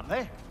for, aren't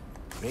they?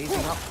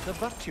 Raising up the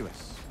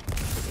virtuous.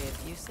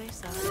 If you say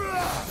so.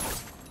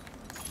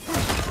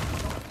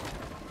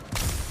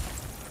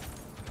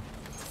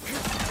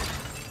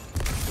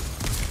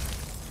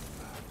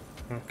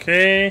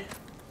 Okay.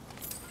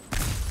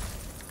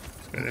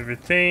 Got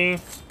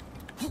everything.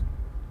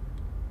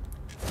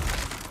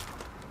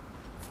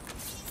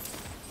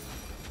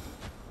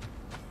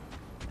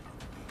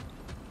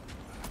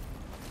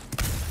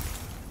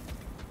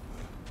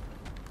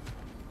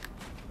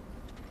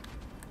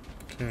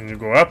 Can you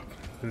go up?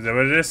 Is that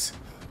what it is?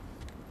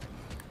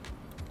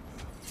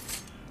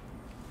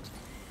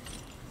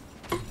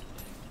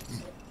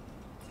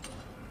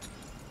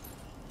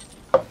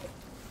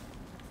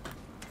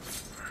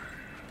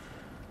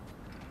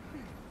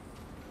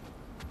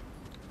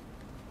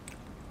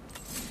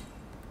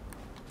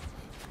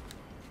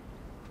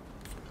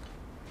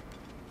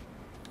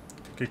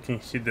 You can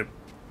hit the...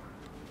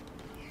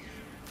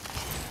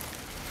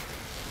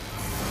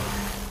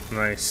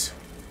 Nice.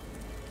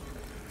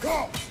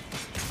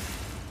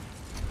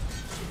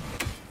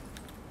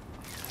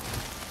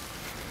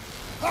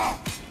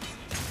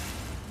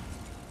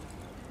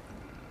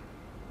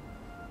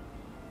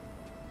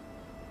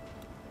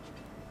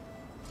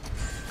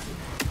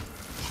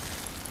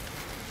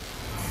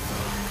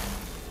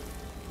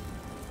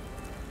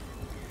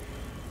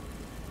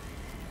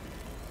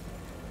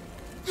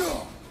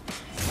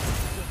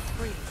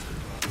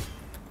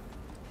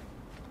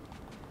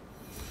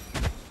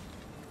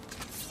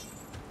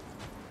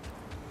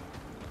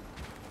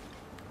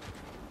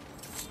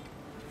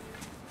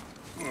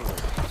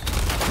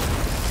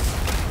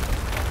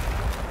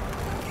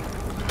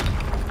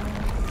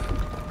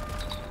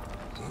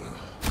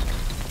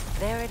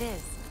 There it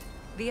is.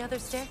 The other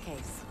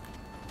staircase.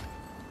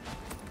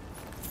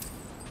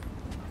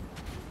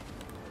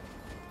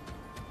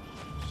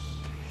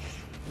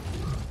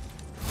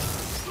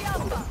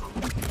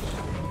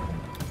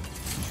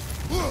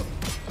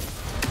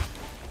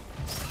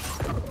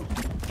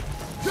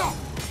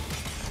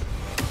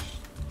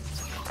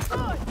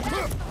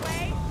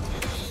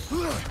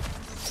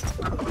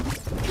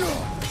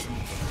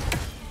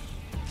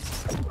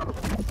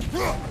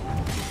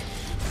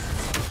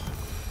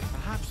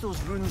 Perhaps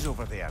those runes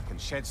over there can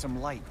shed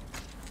some light.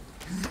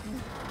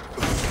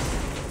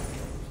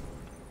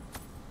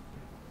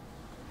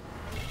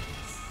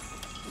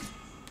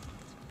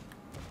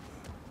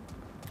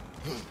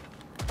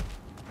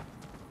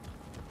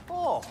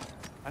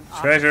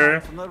 Treasure.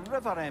 Artifact from the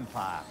River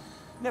Empire.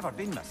 Never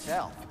been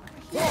myself.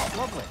 It's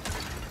lovely.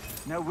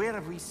 Now, where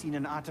have we seen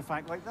an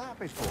artifact like that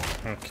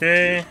before?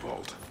 Okay.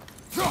 Vault.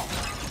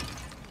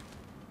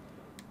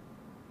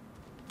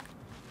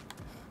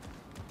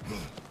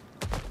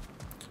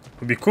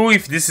 It'd be cool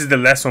if this is the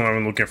last one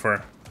I'm looking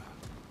for.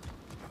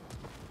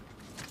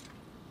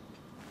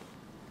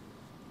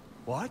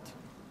 What?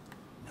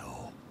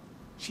 No,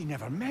 she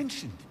never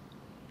mentioned.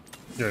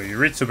 Yo, you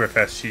read super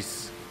fast.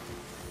 Jeez.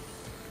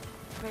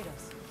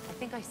 Kratos, I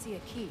think I see a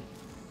key.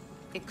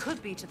 It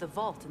could be to the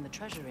vault in the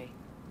treasury.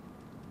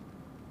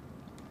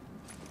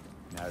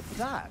 Now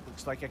that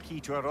looks like a key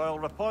to a royal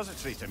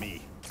repository to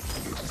me.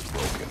 It's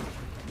broken.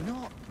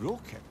 Not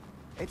broken.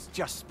 It's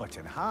just split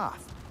in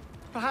half.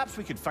 Perhaps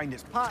we could find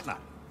its partner.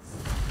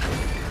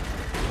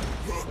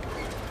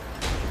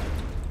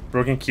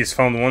 Broken keys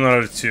found 1 out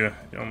of 2.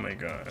 Oh my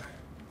god.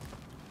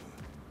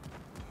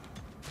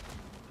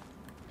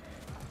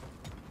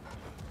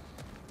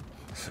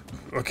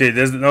 Okay,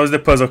 now is the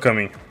puzzle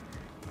coming.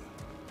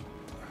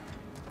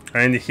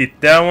 I need to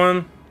hit that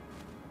one,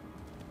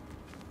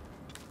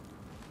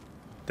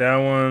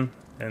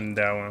 and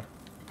that one.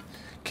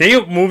 Can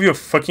you move your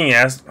fucking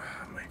ass? Oh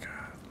my god.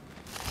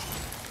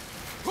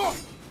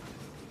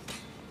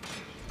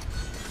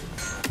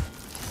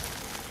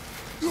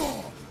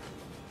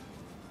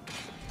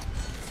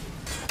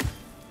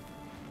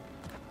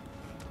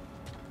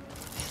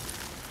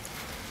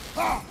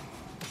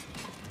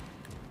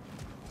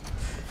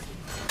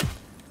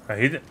 I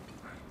hit it.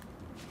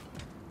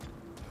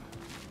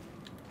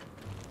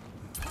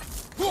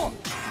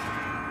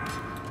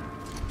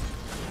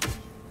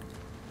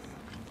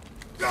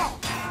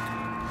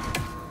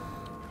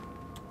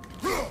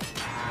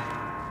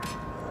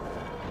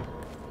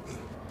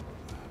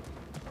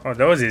 Oh,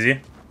 that was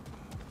easy.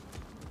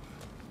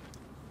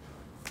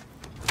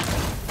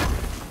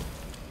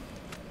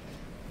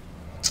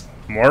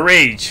 More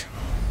rage.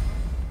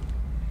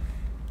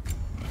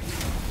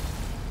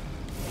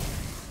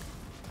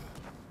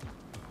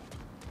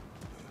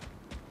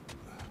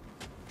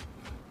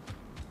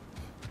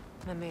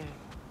 Mimir,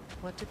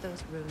 what did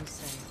those runes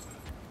say?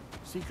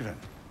 Sigrun.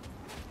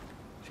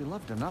 She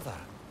loved another.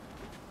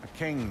 A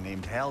king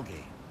named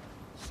Helgi.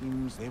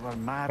 Seems they were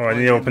mad. Oh, I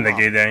need to open the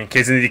gate there. In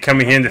case they come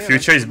here in the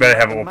future, it's better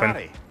have it open.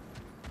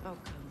 Oh,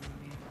 come,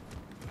 Mimir.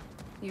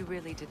 You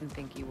really didn't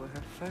think you were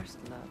her first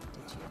love,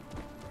 did you?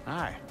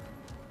 Aye.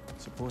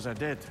 Suppose I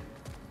did.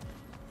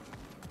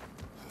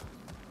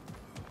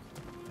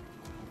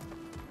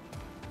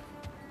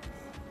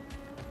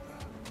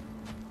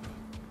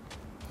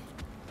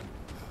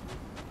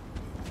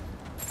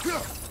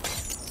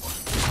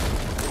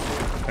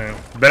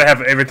 Better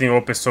have everything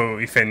open so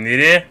if I need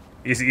it,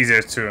 it's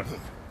easier to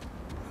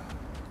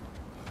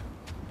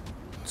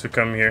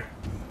come here.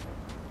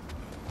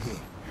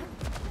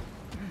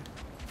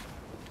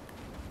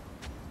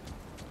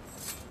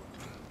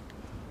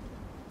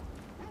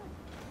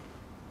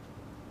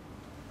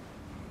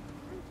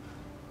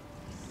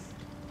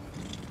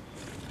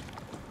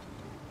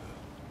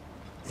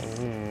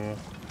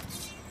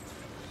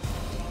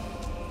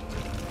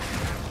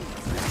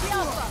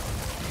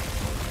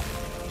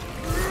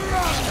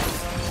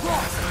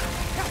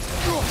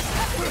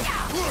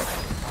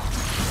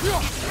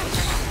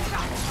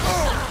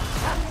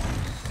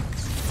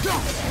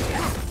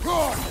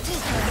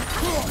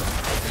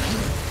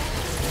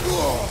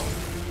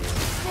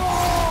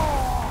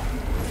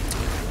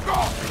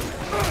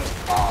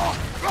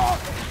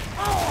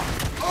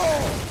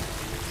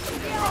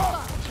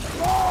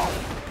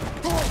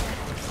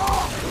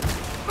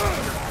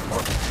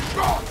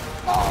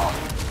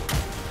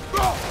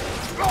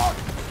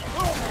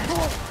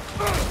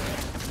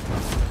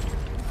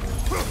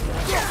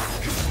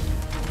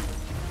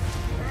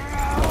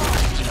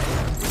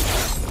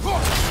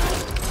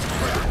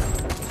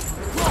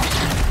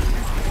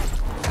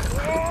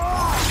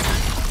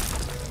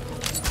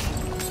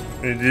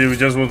 Did we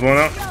just move one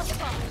out?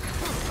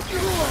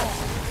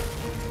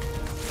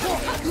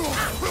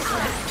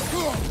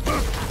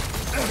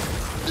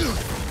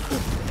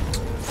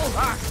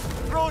 Ah!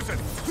 Frozen!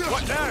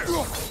 What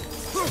now?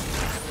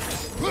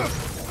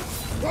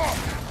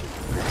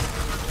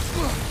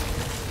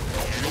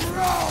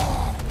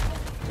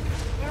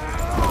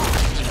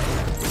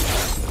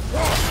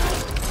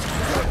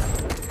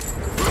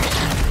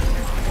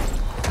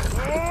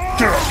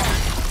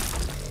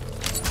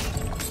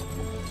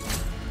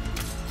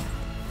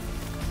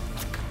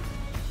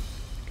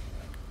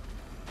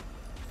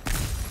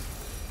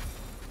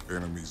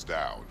 Enemies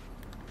down.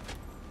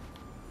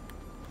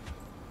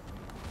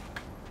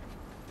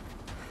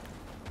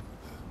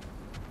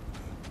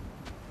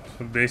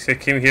 So basically I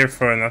came here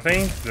for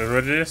nothing? That's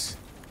what it is?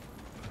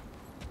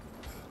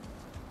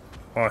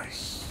 Oh.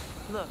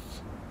 Look,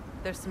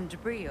 there's some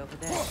debris over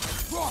there.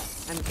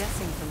 I'm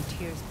guessing from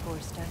Tyr's poor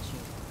statue.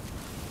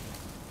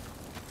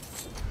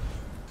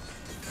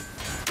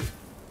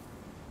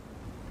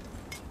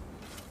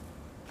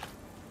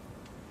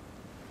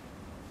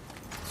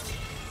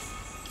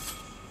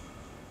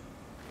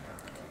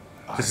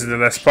 This is the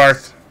last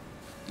part.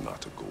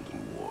 Not a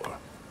golden war.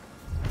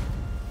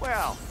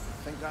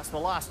 think that's the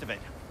last of it.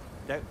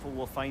 Doubtful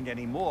we'll find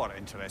any more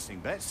interesting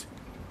bits.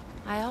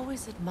 I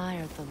always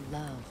admired the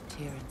love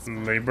Tyr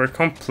inspired. Labor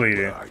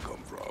completed. Where I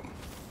come from,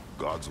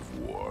 gods of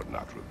war are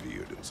not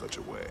revered in such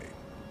a way.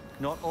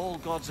 Not all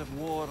gods of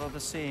war are the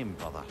same,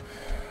 brother.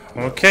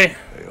 Okay.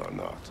 They are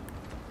not.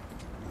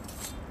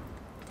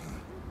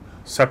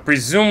 So I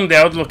presume the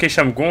other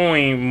location I'm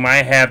going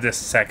might have the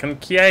second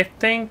key, I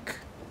think.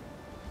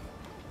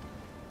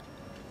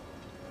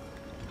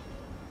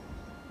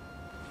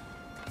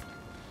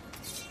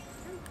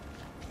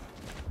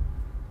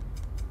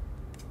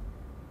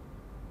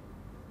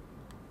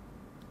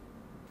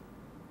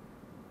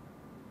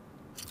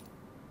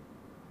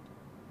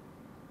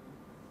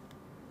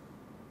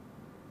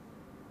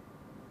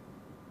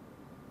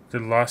 The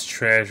lost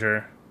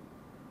treasure.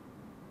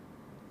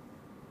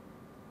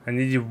 I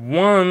need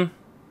one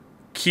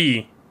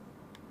key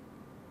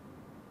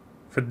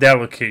for that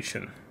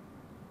location.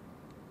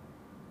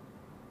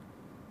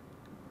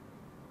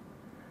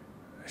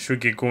 I should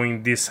get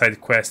going this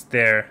side quest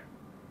there.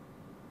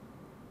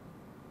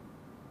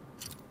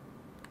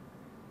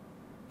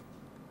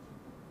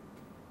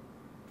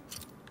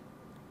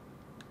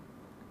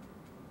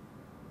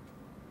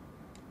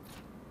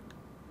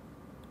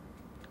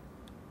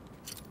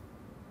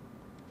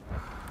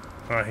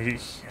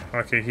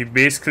 He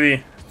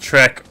basically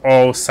track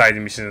all side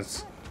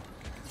missions.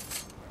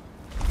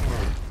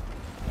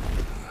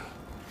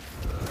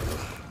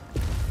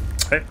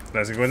 Hey,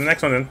 let's go to the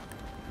next one then.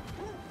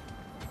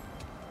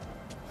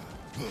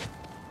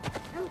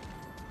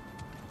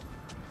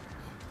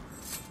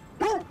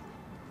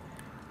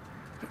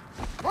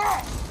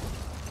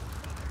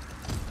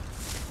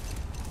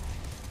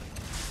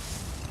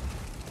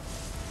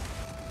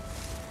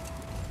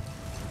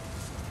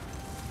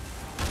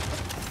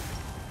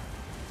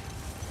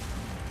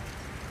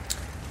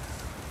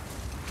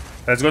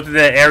 Let's go to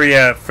the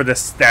area for that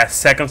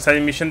second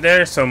side mission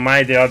there. So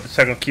the other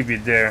second keep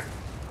it there.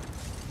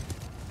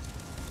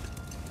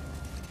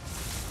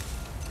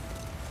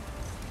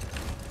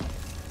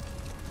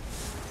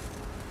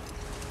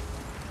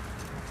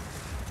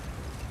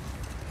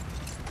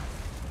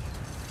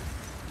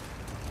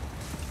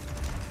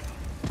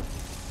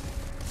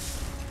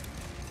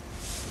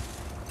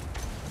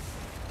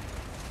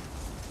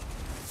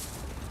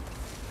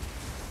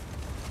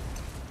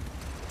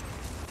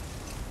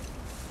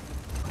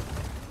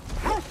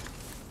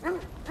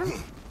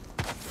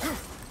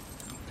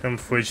 Come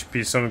for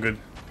HP, some good.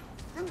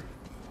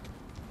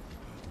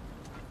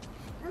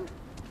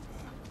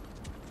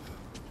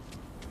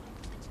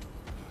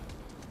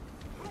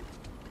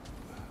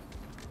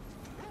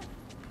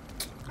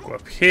 Go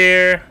up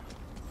here.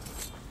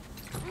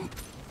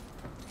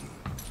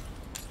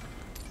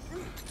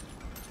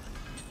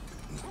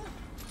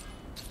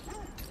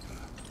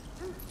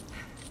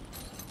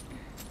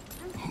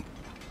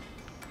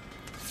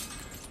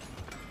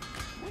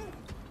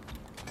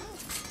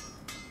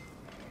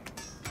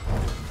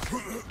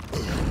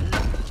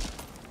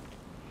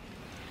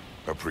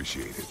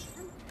 Appreciate it.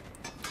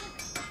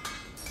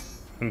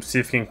 Let me see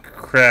if we can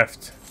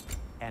craft.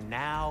 And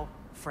now,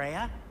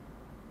 Freya?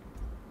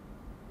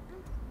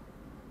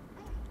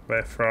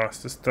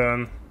 Bifrost is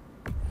done.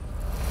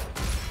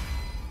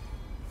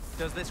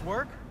 Does this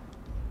work?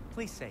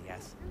 Please say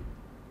yes.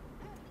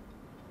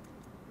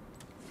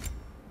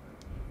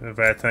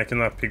 That I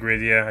cannot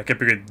upgrade. Yeah, I can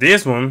upgrade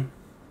this one.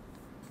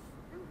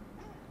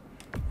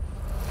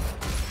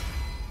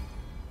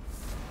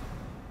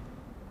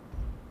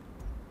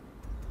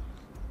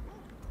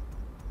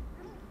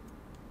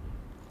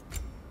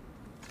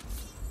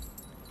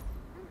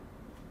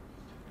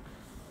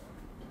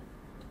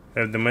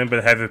 I have the money, but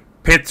I have a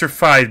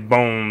petrified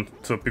bone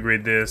to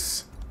upgrade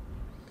this.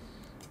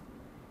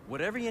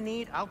 Whatever you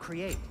need, I'll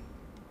create.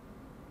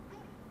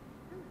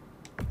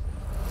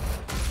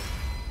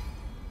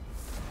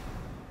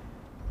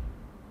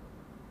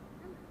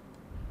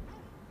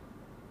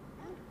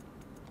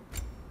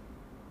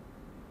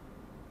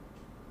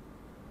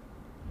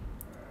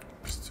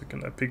 Still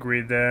can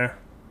upgrade there.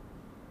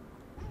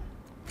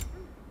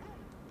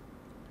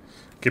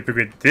 Can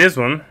upgrade this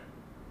one.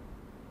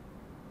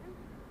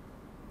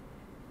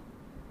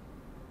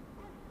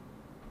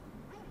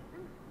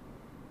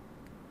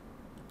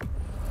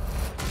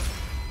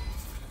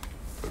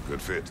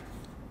 Good fit.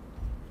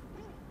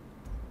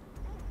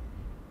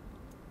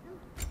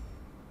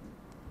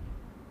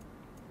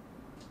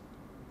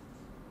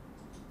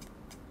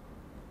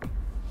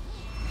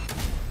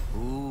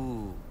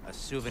 Ooh, a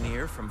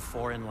souvenir from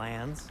foreign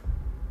lands.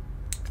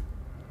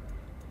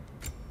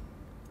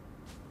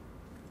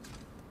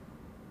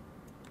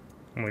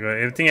 Oh my god,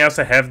 everything else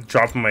I have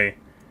dropped my...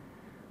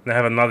 I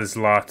have another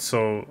slot,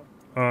 so...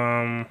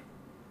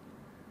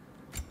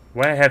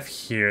 What I have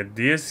here?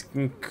 This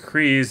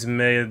increase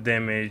melee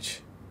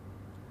damage.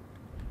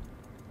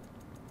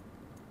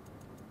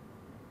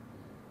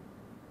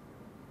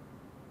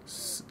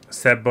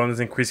 Set bonus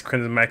increase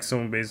current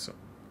maximum based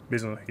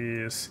on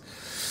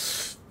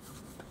his.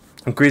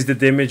 Increase the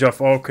damage of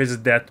all creatures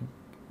that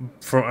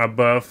from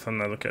above. I'm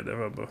not looking at that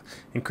above.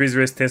 Increase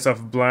resistance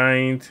of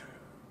blind.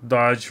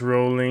 Dodge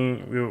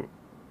rolling will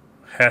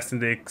hasten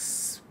the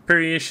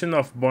expiration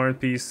of Born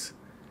Peace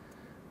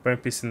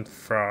and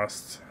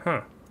Frost.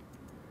 Huh.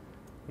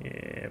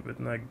 Yeah, but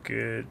not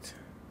good.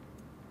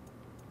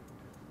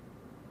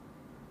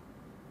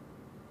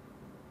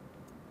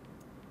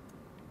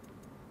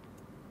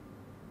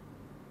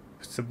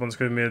 Bonus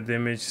crit melee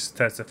damage,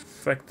 stats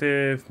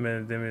effective,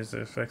 melee damage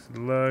affected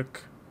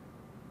luck.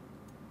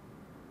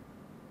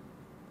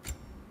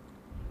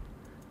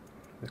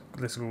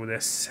 Let's go with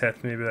that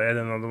set, maybe I'll add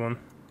another one.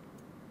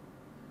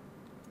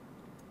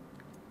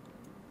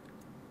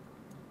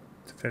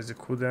 There's the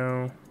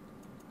cooldown.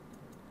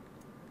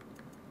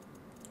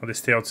 Oh, they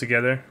stay all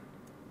together.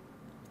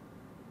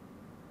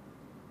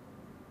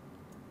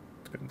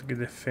 Good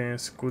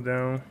defense,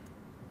 cooldown.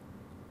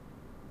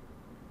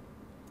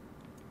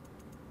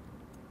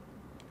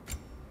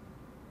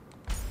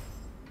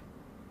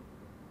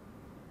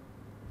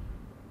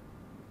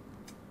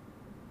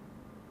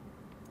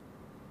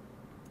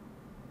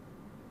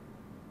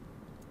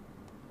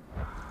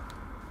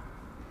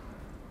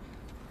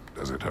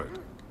 Does it hurt?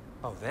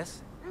 Oh,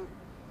 this?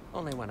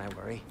 Only when I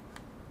worry.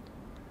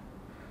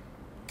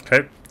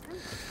 Okay.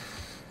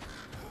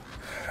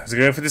 Let's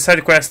go for the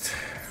side quest.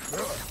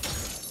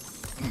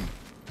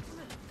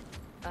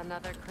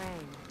 Another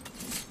crane.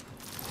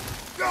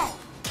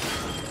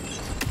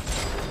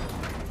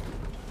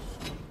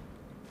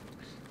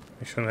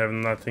 We shouldn't have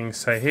nothing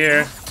inside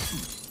here.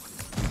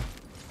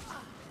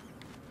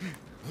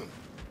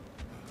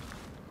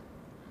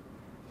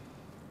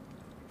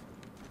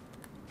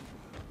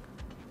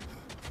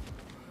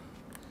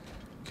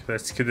 Okay,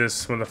 let's kill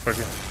this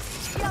motherfucker.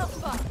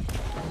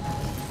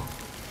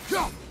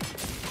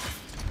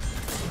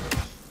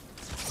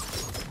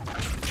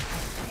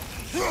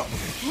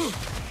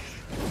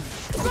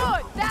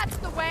 Good, that's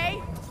the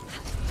way.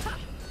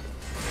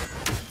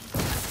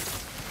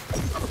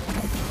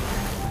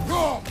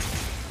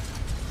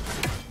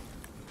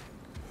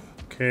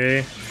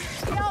 Okay.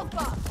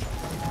 Alpha.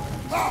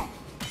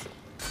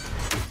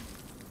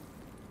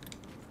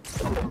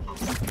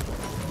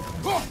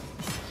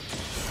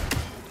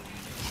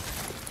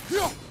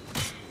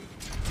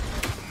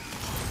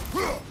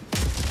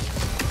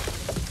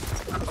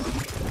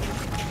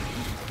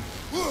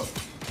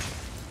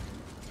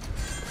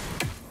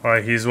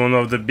 Alright, he's one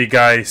of the big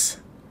guys.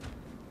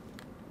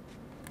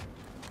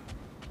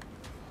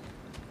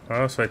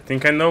 Oh, so I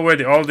think I know where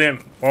all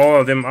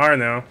of them are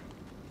now.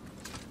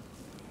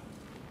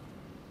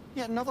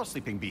 Yet another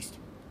sleeping beast.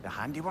 The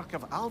handiwork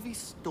of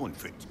Alvis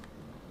Stonefoot.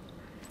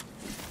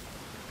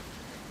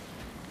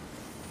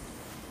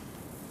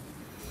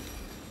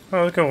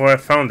 Oh, look at what I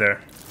found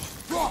there.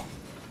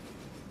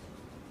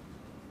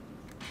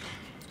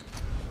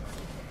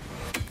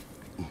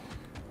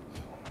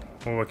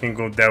 Oh, I can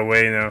go that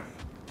way now.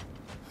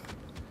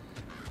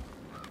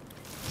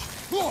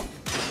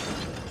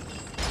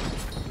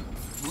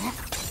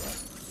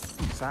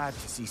 Sad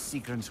to see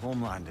Sigrun's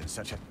homeland in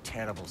such a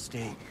terrible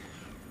state.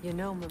 You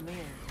know, Mimir,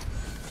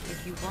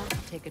 if you want to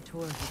take a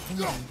tour of the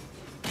kingdom,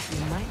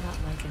 you might not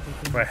like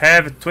everything. I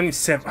have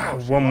 27. Oh,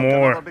 one Loved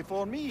more. another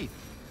before me.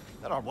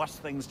 There are worse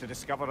things to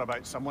discover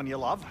about someone you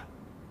love.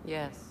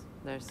 Yes,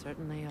 there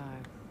certainly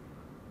are.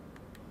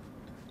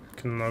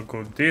 Cannot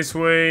go this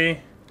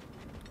way.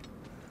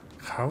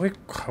 How we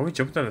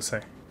jump the other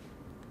side?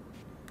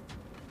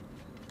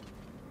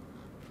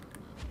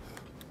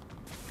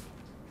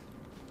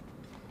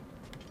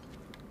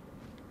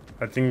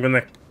 I think I'm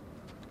gonna.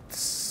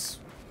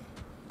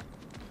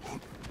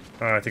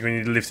 I think we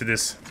need to lift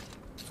this.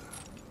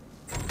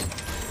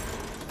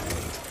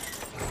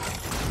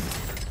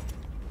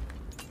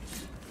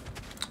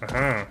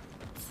 Aha.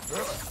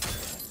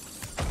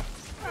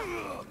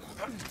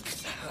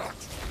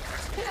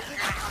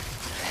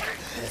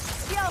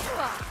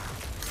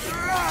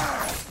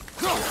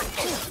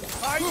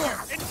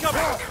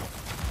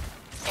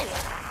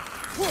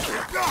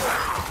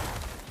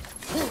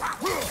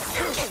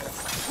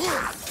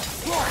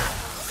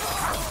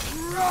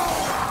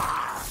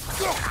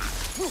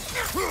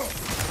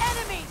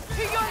 Enemy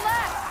to your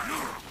left.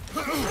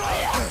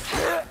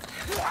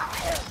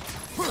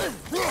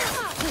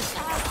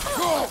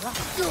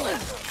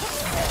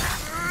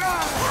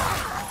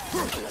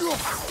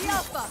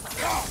 Alpha.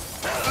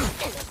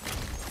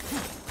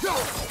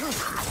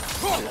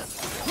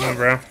 Come on,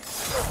 bro.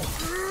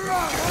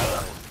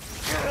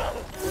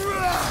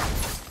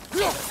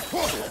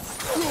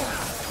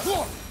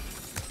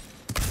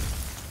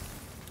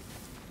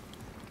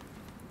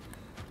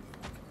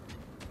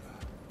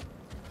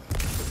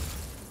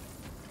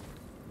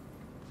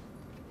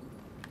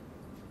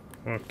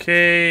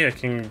 Okay, I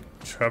can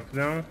drop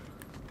down.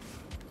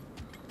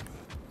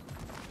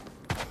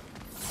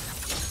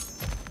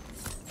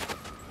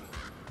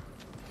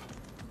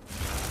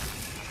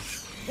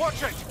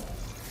 Watch it!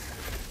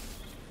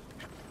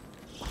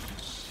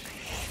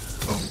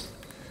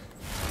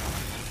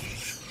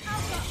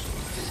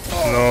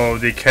 No,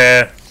 they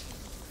care.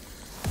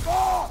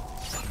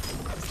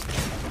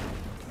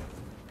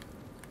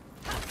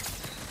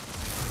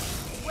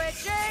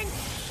 Switching.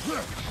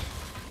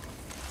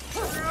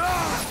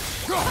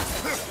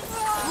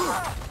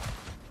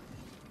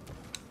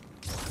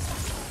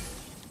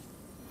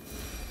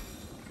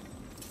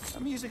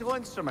 musical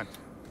instrument.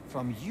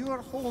 From your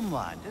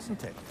homeland,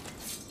 isn't it?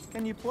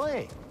 Can you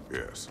play?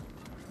 Yes.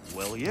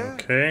 Will you?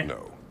 Okay.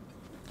 No.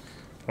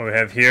 What we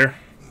have here?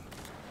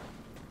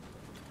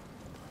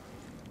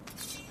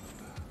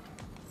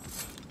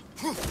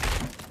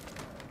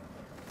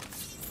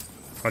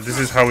 Oh, this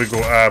is how we go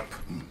up.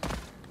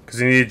 Because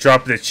you need to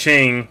drop the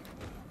chain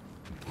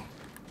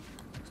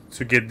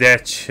to get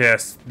that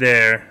chest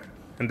there.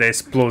 And the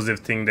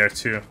explosive thing there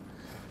too.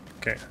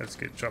 Okay, let's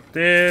drop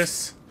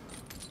this.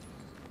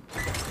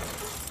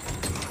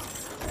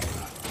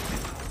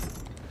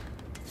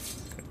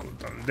 Go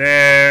down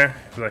there.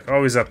 Like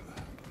always a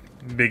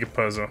big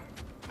puzzle.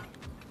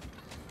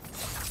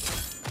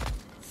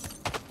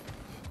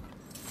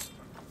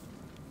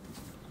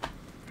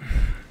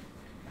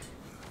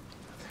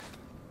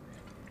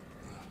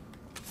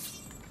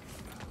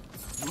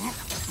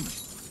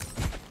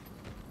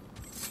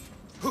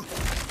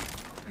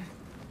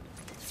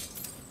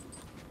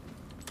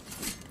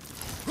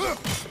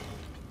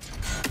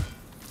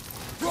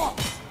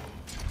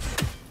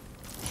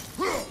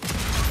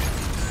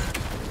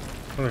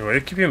 Why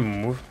you keep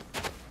him move?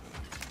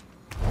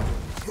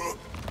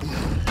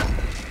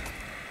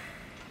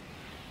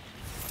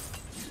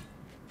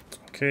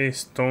 Okay,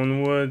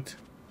 stonewood.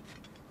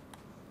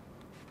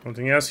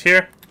 Something else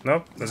here?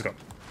 No? Let's go.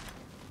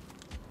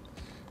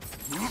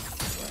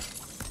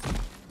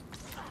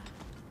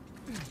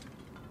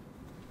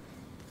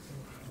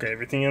 Okay,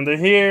 everything under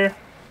here.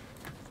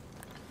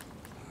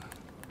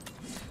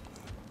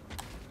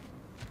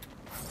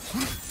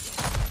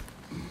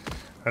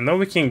 I know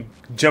we can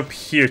jump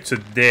here to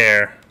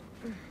there.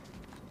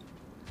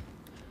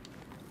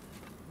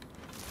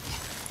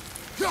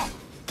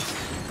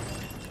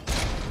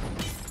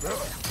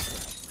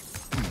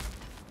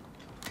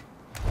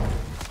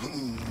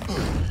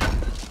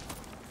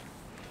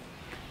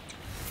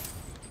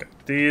 Got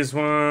this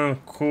one,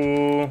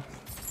 cool.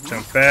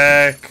 Jump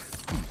back.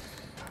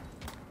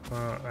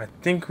 I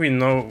think we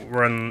know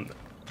we're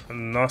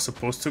not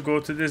supposed to go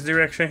to this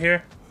direction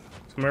here.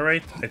 Am I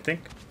right? I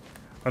think.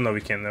 Oh no, we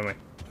can't. Never mind.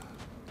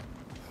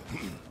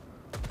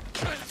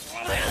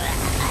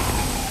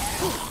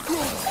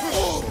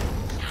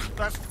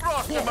 That's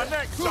frost in my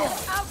neck,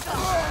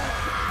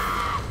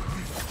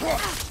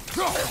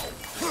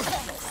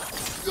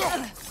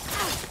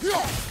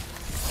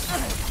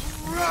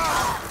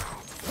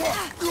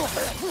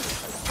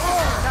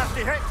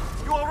 Nasty hit.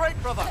 You all right,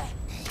 brother?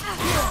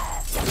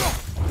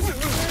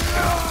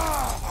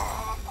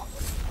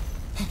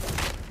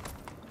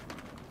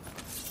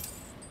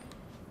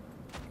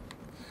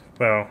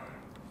 Well,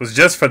 it was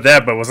just for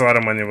that, but it was a lot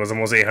of money. It was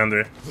almost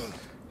 800.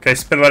 Okay, I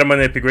spent a lot of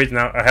money at Great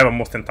now. I have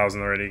almost 10,000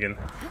 already again.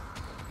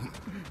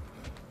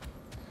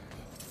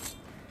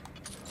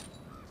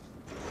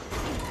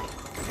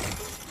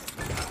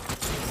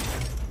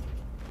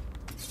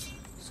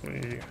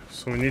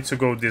 So we need to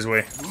go this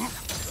way.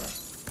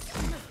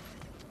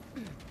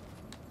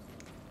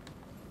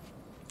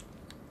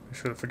 I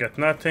should forget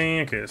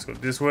nothing. Okay, let's go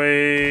this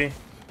way.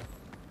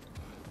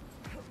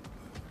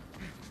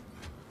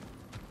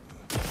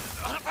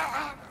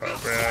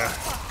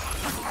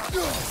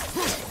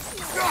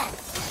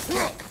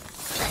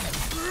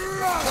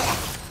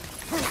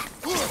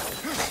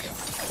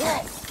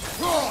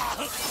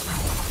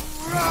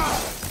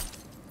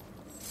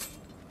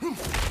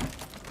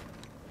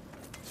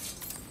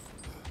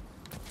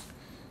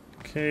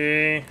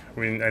 Okay,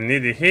 I need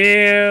the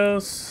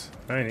heals.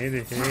 I need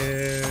the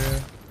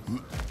heal.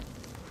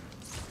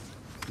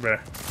 Bruh.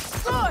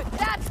 Good,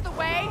 that's the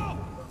way.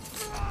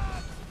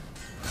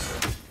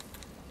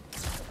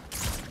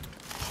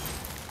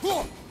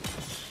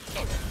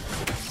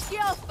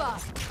 Alpha.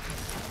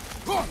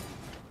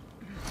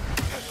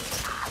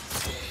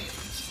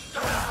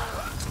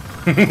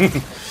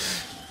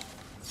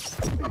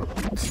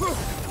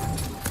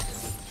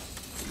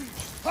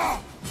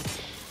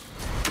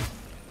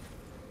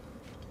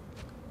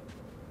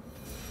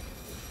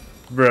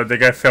 Bro, the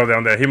guy fell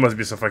down there. He must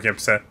be so fucking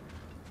upset.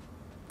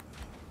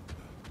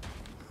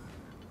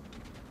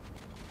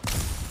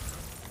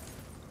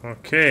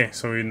 Okay,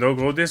 so we don't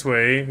go this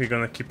way. We're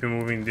gonna keep it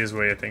moving this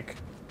way, I think.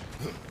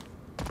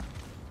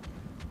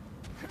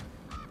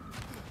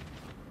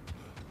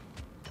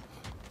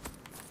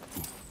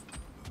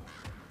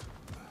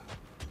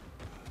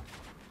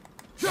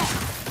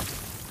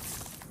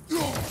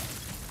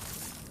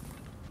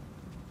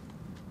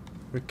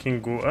 We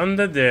can go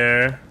under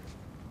there.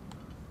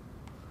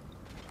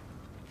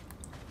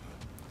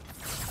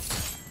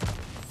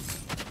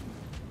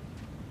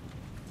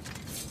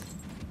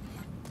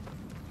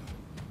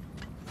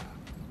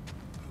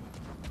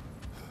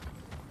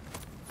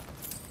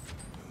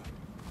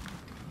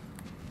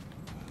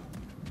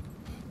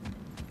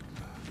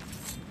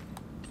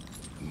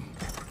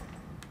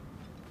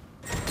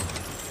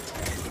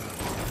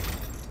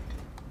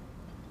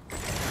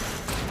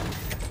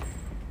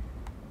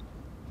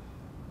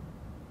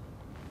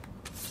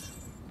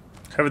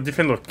 Have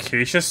different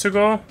locations to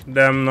go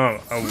that I'm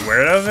not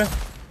aware of it.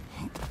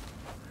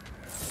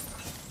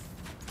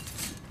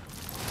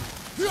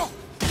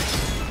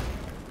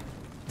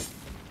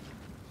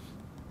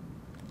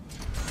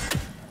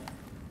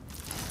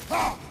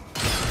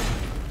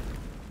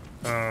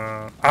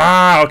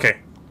 Ah, okay.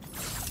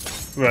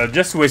 Well,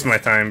 just waste my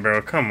time,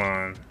 bro. Come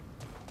on.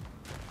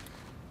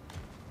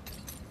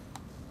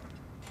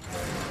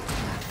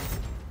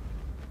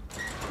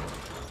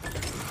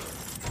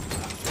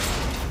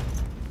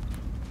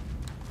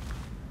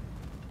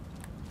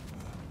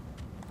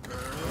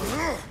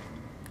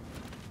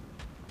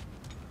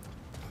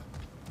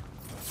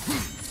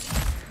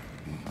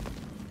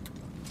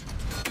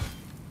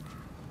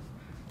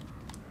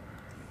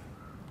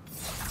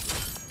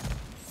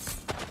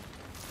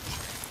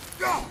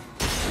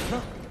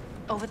 Look,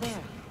 over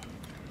there.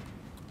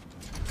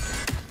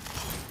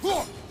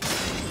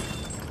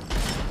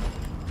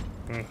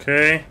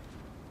 Okay.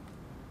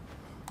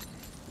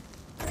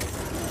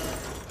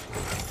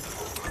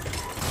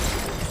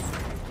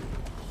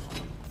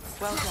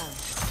 Well done.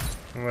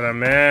 What a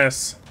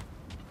mess.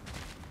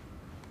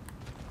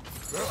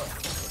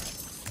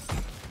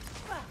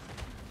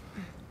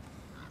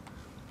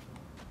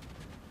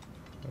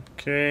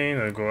 Okay,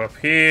 now go up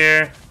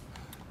here.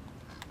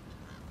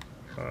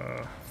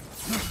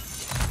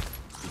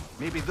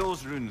 Maybe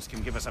those runes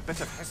can give us a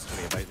bit of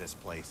history about this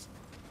place.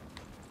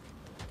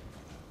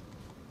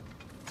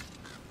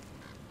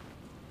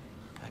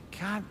 That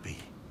can't be.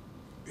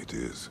 It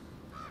is.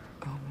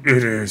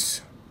 It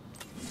is.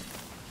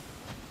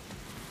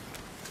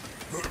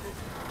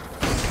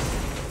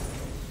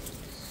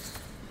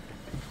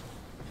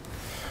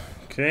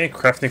 Okay,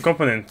 crafting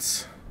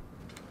components.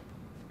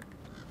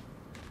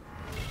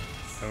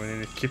 So we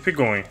need to keep it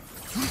going.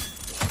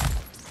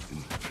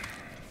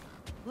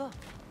 Look,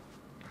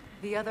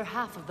 the other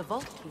half of the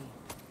vault key.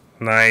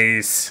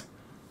 Nice.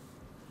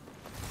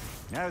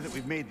 Now that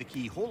we've made the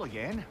key whole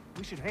again,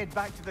 we should head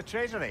back to the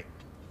treasury.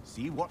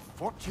 See what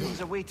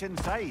fortunes await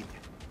inside.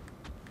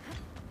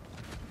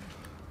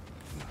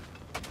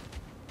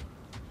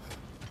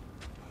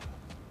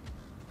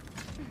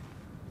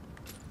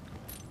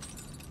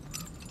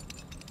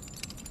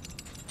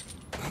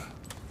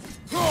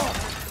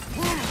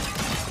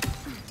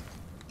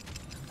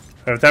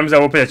 Every time I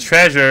open a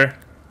treasure,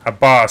 a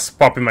boss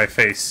pop in my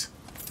face.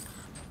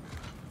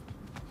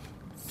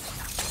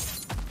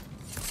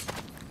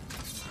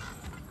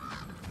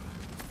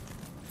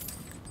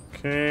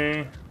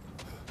 Okay.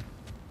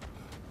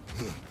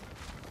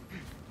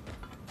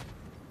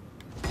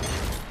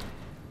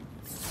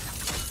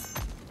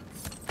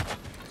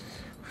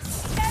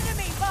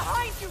 Enemy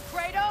behind you,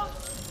 Kratos!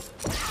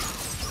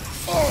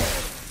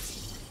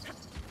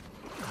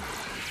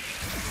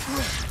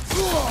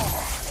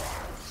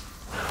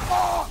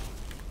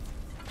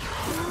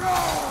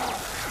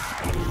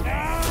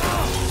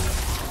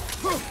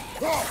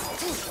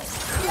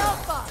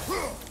 Alpha!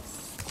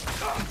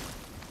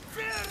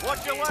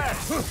 Watch your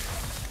left!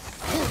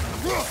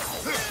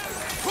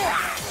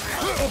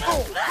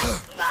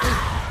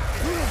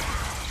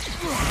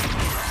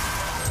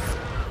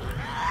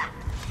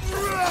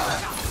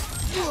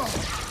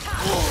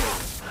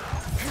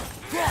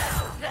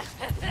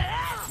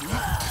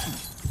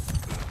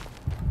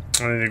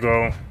 I need to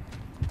go.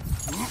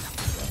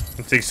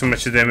 It takes so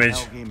much damage.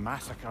 Helgi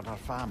massacred her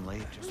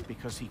family just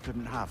because he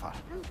couldn't have her.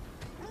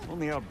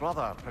 Only her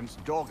brother, Prince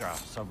Dogger,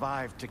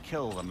 survived to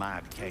kill the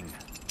Mad King.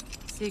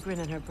 Sigrun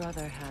and her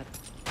brother had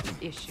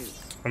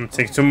issues. I'm gonna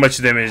take too much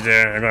damage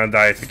there. I'm gonna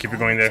die if I keep it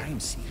going there. Time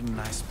Sigrun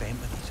and I spent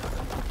with each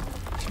other.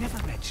 She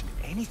never mentioned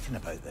anything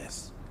about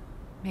this.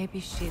 Maybe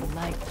she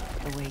liked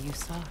the way you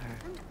saw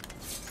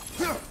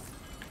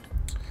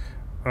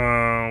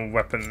her.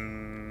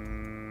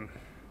 Weapon.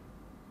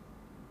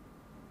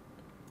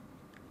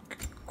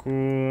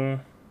 Cool.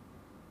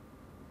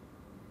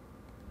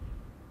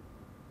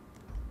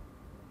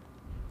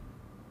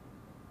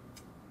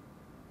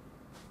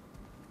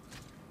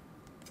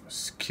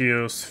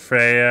 Skills,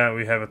 Freya,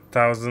 we have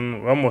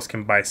 1,000. We almost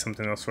can buy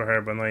something else for her,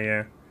 but not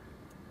yet.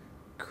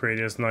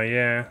 Kratos, not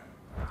yet.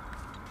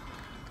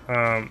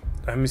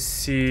 Let me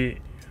see.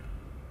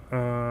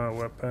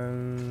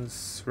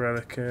 Weapons,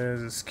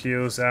 relicas,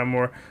 skills,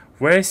 armor.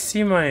 Where I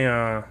see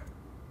my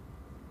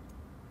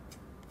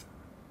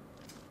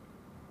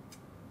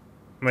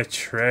my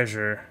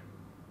treasure.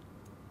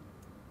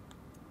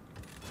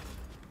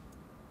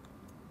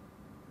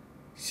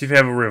 See if I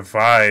have a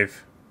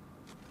revive.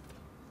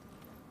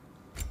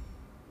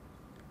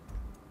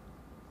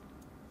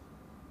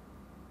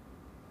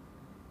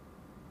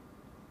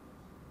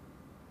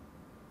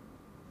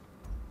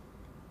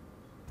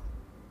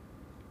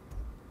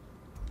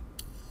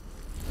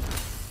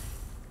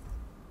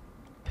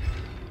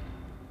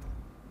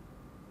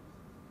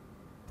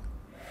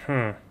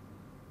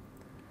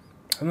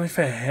 I don't know if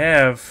I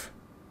have.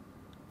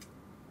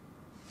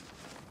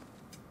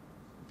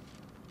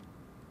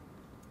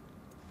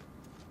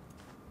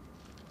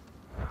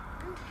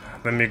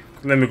 Let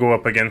me go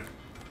up again.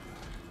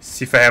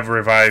 See if I have a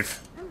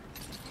revive.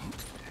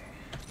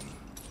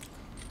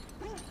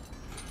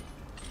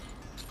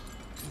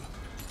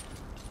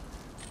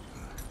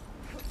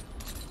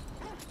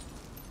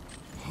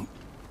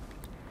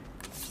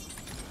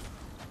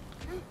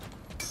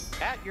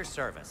 At your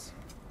service.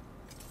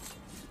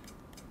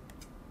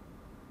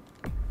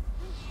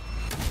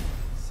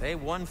 Say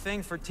one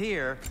thing for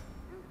Tyr.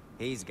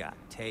 He's got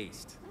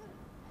taste.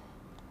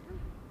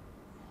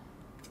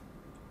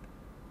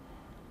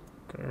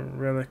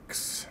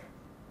 Relics.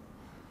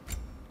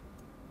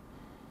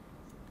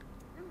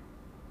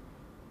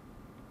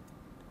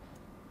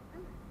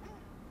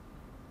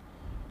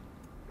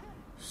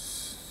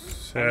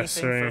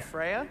 Anything for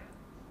Freya?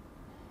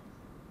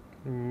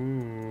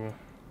 Ooh.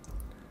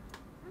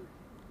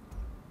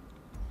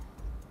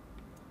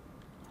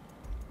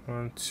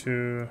 One,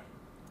 two.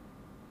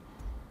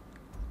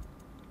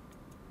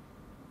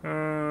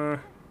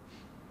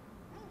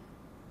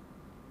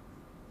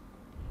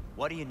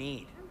 What do you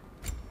need?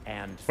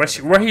 And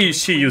what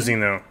is she using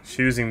now? She's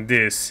using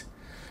this.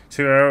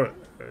 So your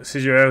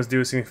arrows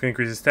do significantly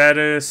increase the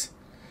status.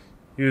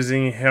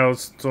 Using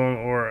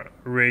Hellstone or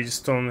Rage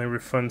Stone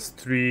refunds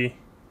 3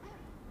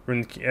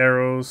 runic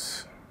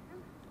arrows.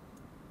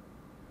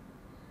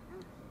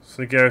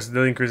 So the arrows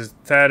will increase the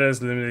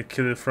status, limited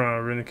kill it from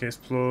a runic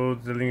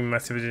explode, dealing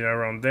massive damage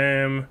around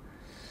them.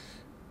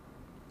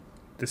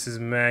 This is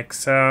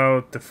max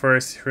out. The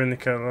first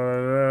runic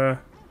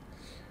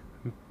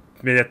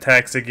made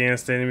attacks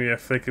against the enemy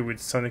afflicted with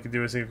sonic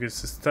deals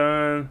increase the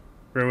stun.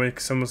 Runic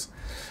summons.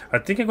 I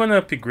think I'm gonna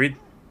upgrade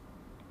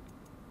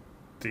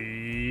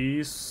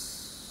these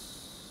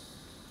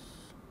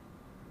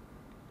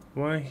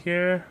one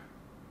here.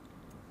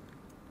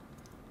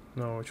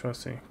 No, which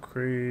one's to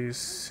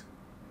increase?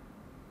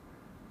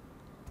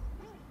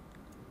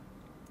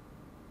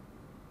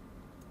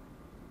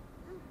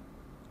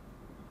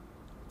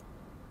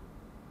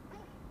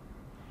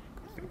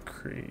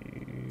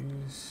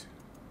 Increase.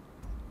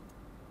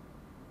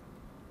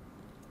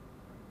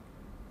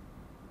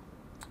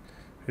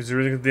 It's a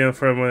really good deal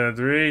for one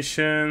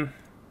duration.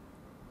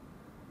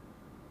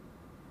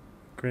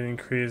 Great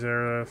increase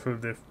our for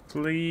the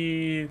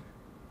fleet.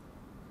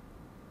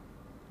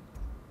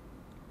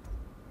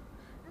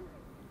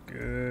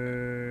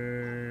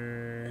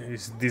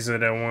 It's this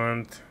what I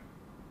want.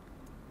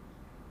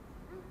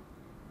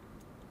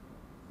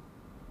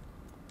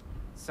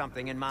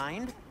 Something in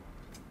mind?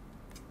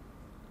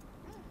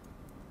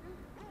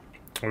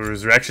 Or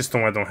Resurrection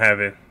Stone, I don't have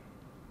it.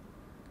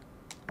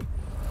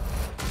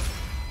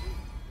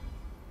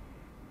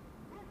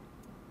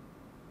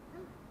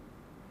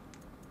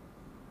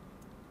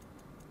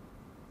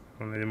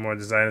 I need more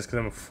designers because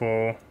I'm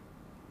full.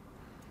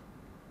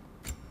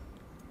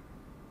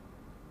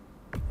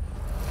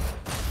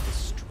 The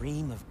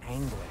stream of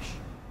anguish.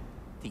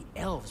 The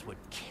elves would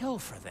kill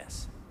for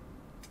this.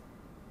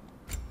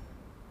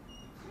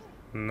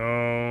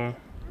 No.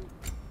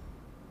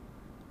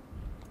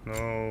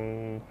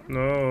 No.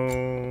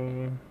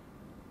 No.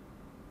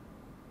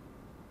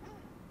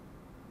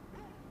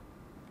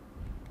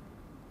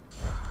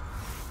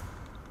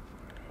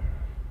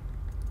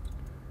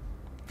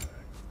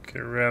 Okay,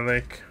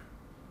 relic.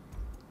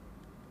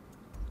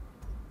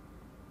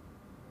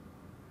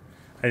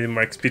 I need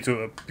more XP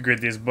to upgrade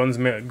these buns.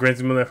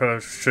 Grants me for a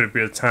short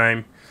period of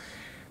time.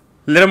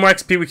 Little more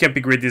XP, we can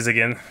upgrade these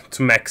again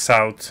to max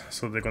out,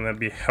 so they're gonna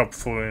be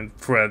helpful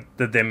for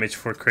the damage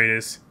for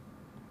Kratos.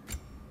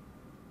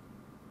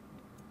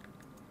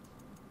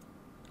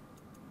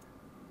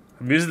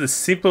 I'm using the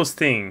simplest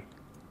thing.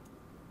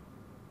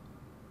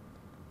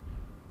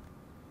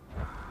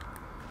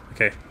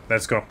 Okay,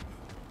 let's go.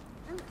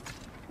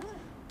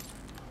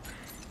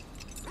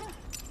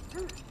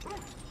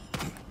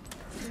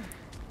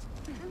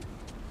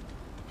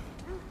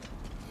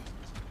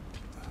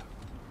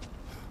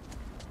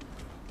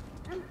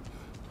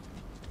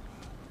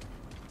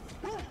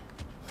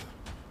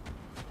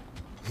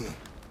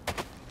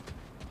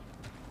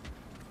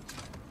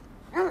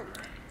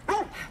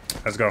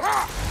 Let's go.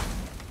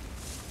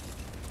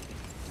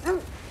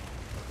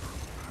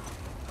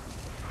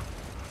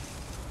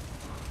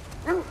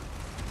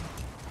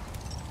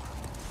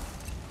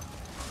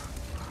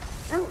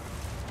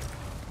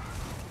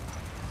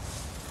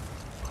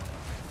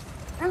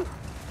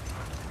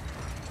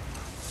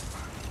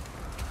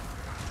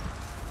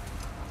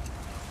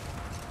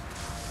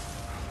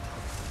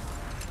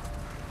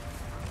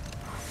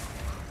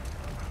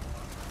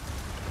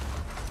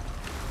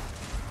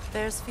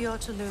 There's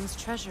Fjortulun's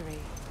treasury.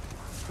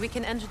 We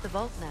can enter the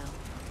vault now.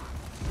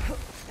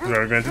 That's what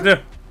we're going to do.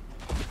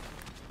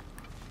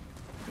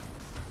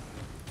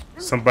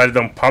 Somebody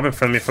don't pop in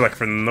front of me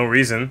for no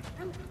reason.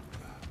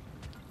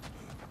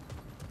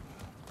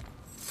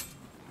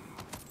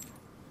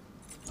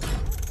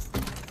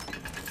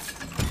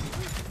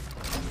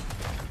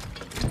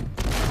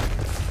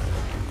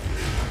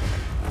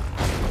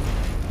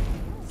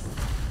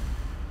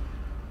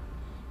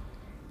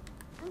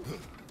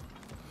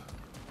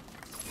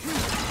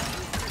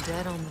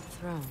 Dead on the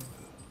throne.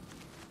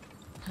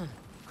 Huh.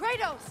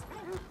 Kratos!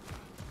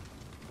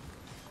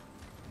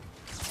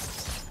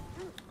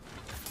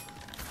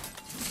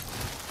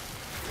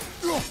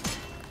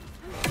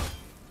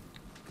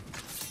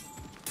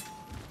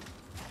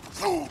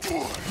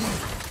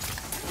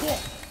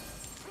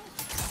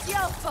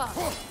 Yelpa!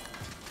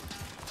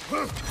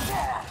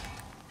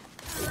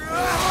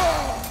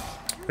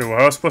 Okay, well,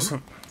 how was supposed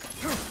to...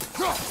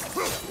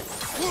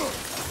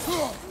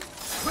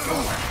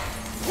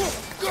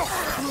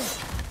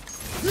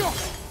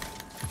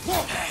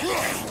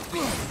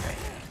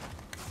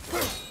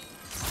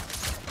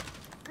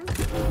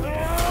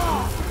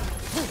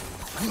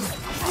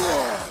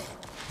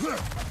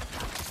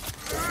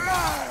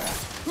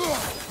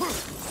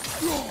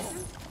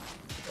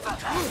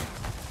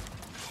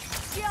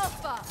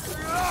 Yelpa!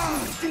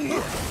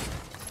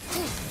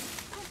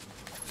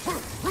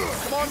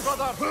 Come on,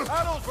 brother!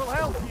 Arrows will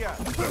help you!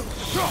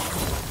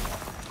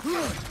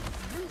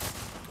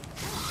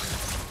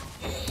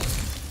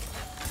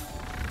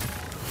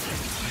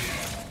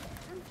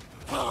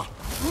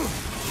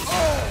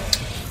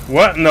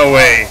 What? No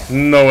way.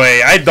 No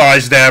way. I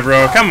dodged that,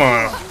 bro. Come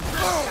on.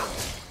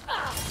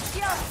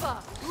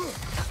 Yelpa!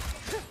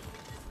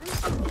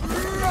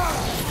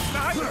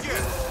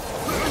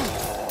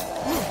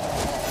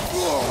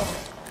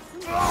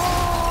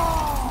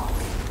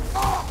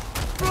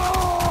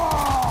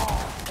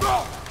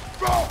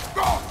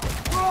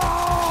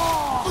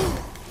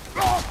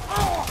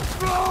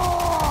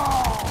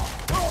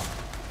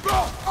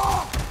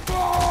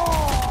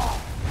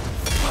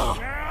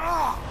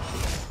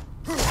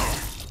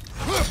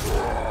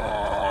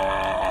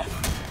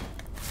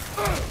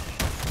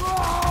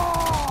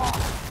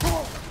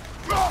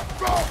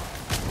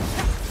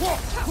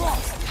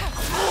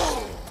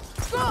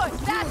 Good,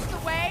 that's the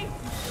way!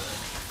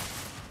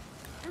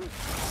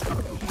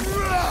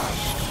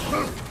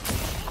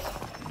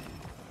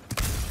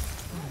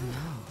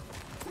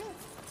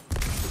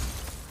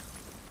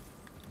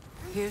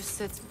 Here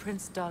sits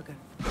Prince Dagger.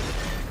 I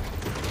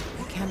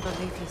can't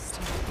believe he's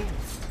still here.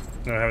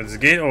 Now I have this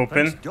gate open.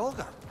 Prince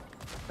Dagger?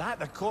 That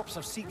the corpse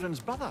of Sigrun's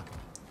brother?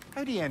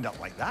 How'd he end up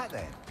like that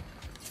then?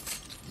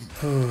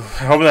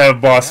 I hope I have a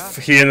boss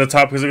here in the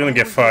top because we're gonna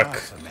get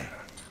fucked.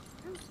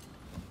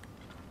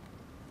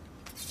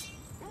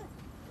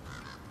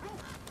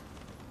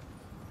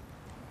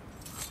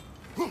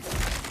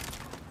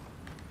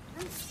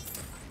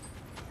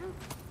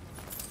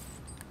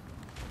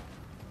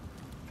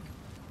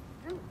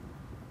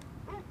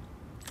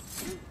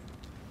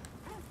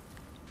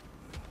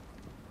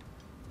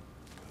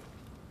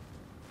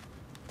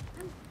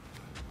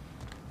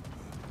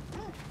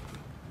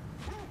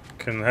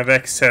 Can have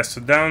access to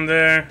down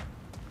there.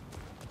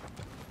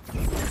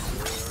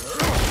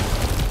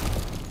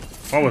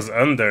 What was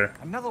under?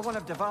 Another one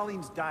of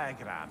Dvalin's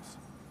diagrams.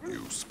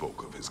 You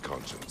spoke of his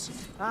conscience.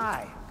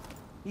 Aye.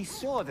 He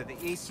saw that the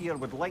Aesir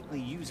would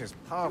likely use his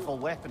powerful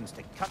weapons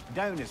to cut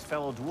down his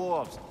fellow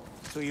dwarves.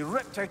 So he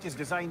ripped out his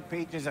design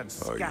pages and Are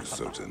scattered you them.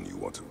 certain you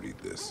want to read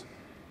this?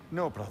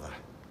 No, brother.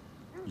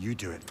 You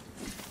do it.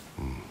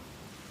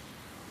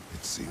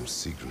 It seems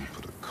Sigrun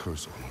put a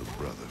curse on her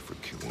brother for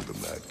killing the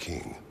Mad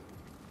King.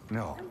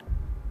 No.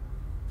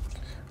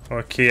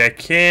 Okay, I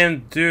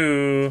can't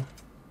do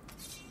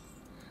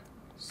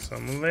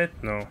Summlet?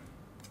 No.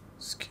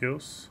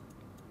 Skills?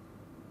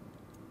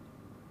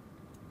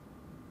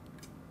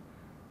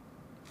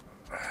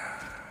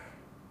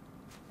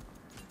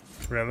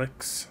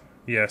 Relics?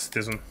 Yes,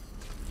 this one.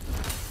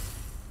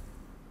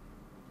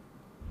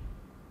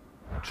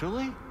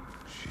 Truly?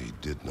 She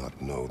did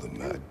not know the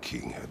Mad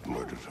King had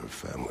murdered her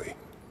family.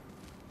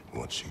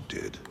 Once she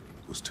did,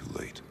 it was too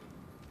late.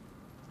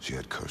 She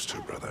had cursed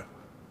her brother.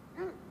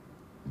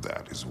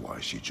 That is why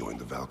she joined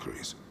the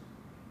Valkyries.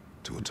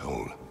 To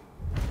atone.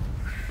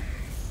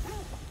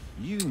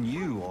 You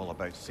knew all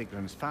about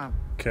Sigrun's family.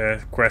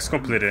 Okay, quest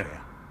completed.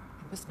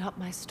 It was not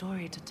my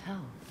story to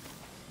tell.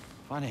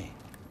 Funny.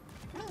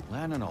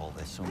 Learning all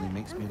this only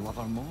makes me love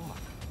her more.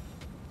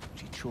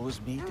 She chose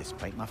me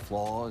despite my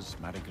flaws,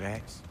 my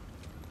regrets.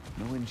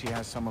 Knowing she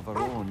has some of her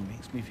own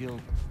makes me feel...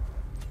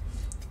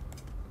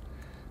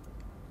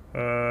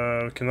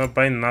 We cannot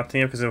buy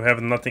nothing because we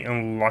have nothing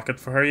unlocked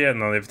for her yet.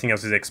 No, everything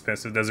else is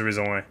expensive. That's the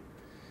reason why.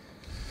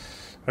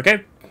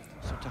 Okay.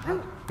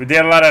 We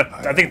did a lot of,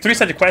 I think 3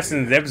 such quests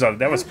in the episode.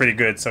 That was pretty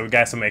good. So we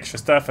got some extra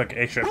stuff, like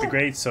extra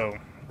upgrades. So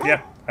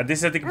yeah, this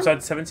is I think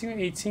episode 17 or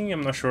 18.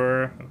 I'm not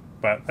sure,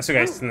 but I'll see you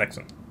guys in the next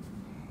one.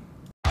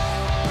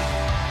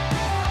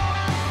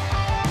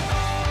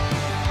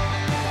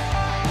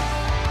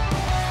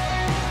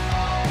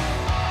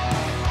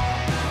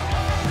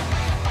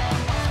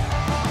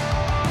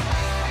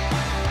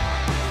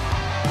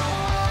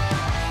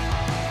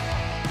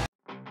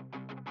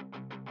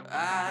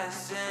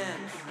 Ice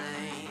and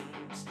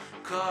flames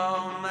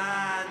call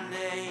my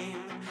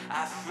name.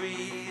 I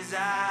freeze,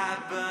 I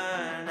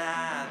burn,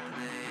 I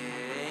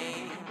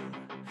blame.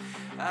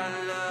 I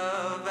love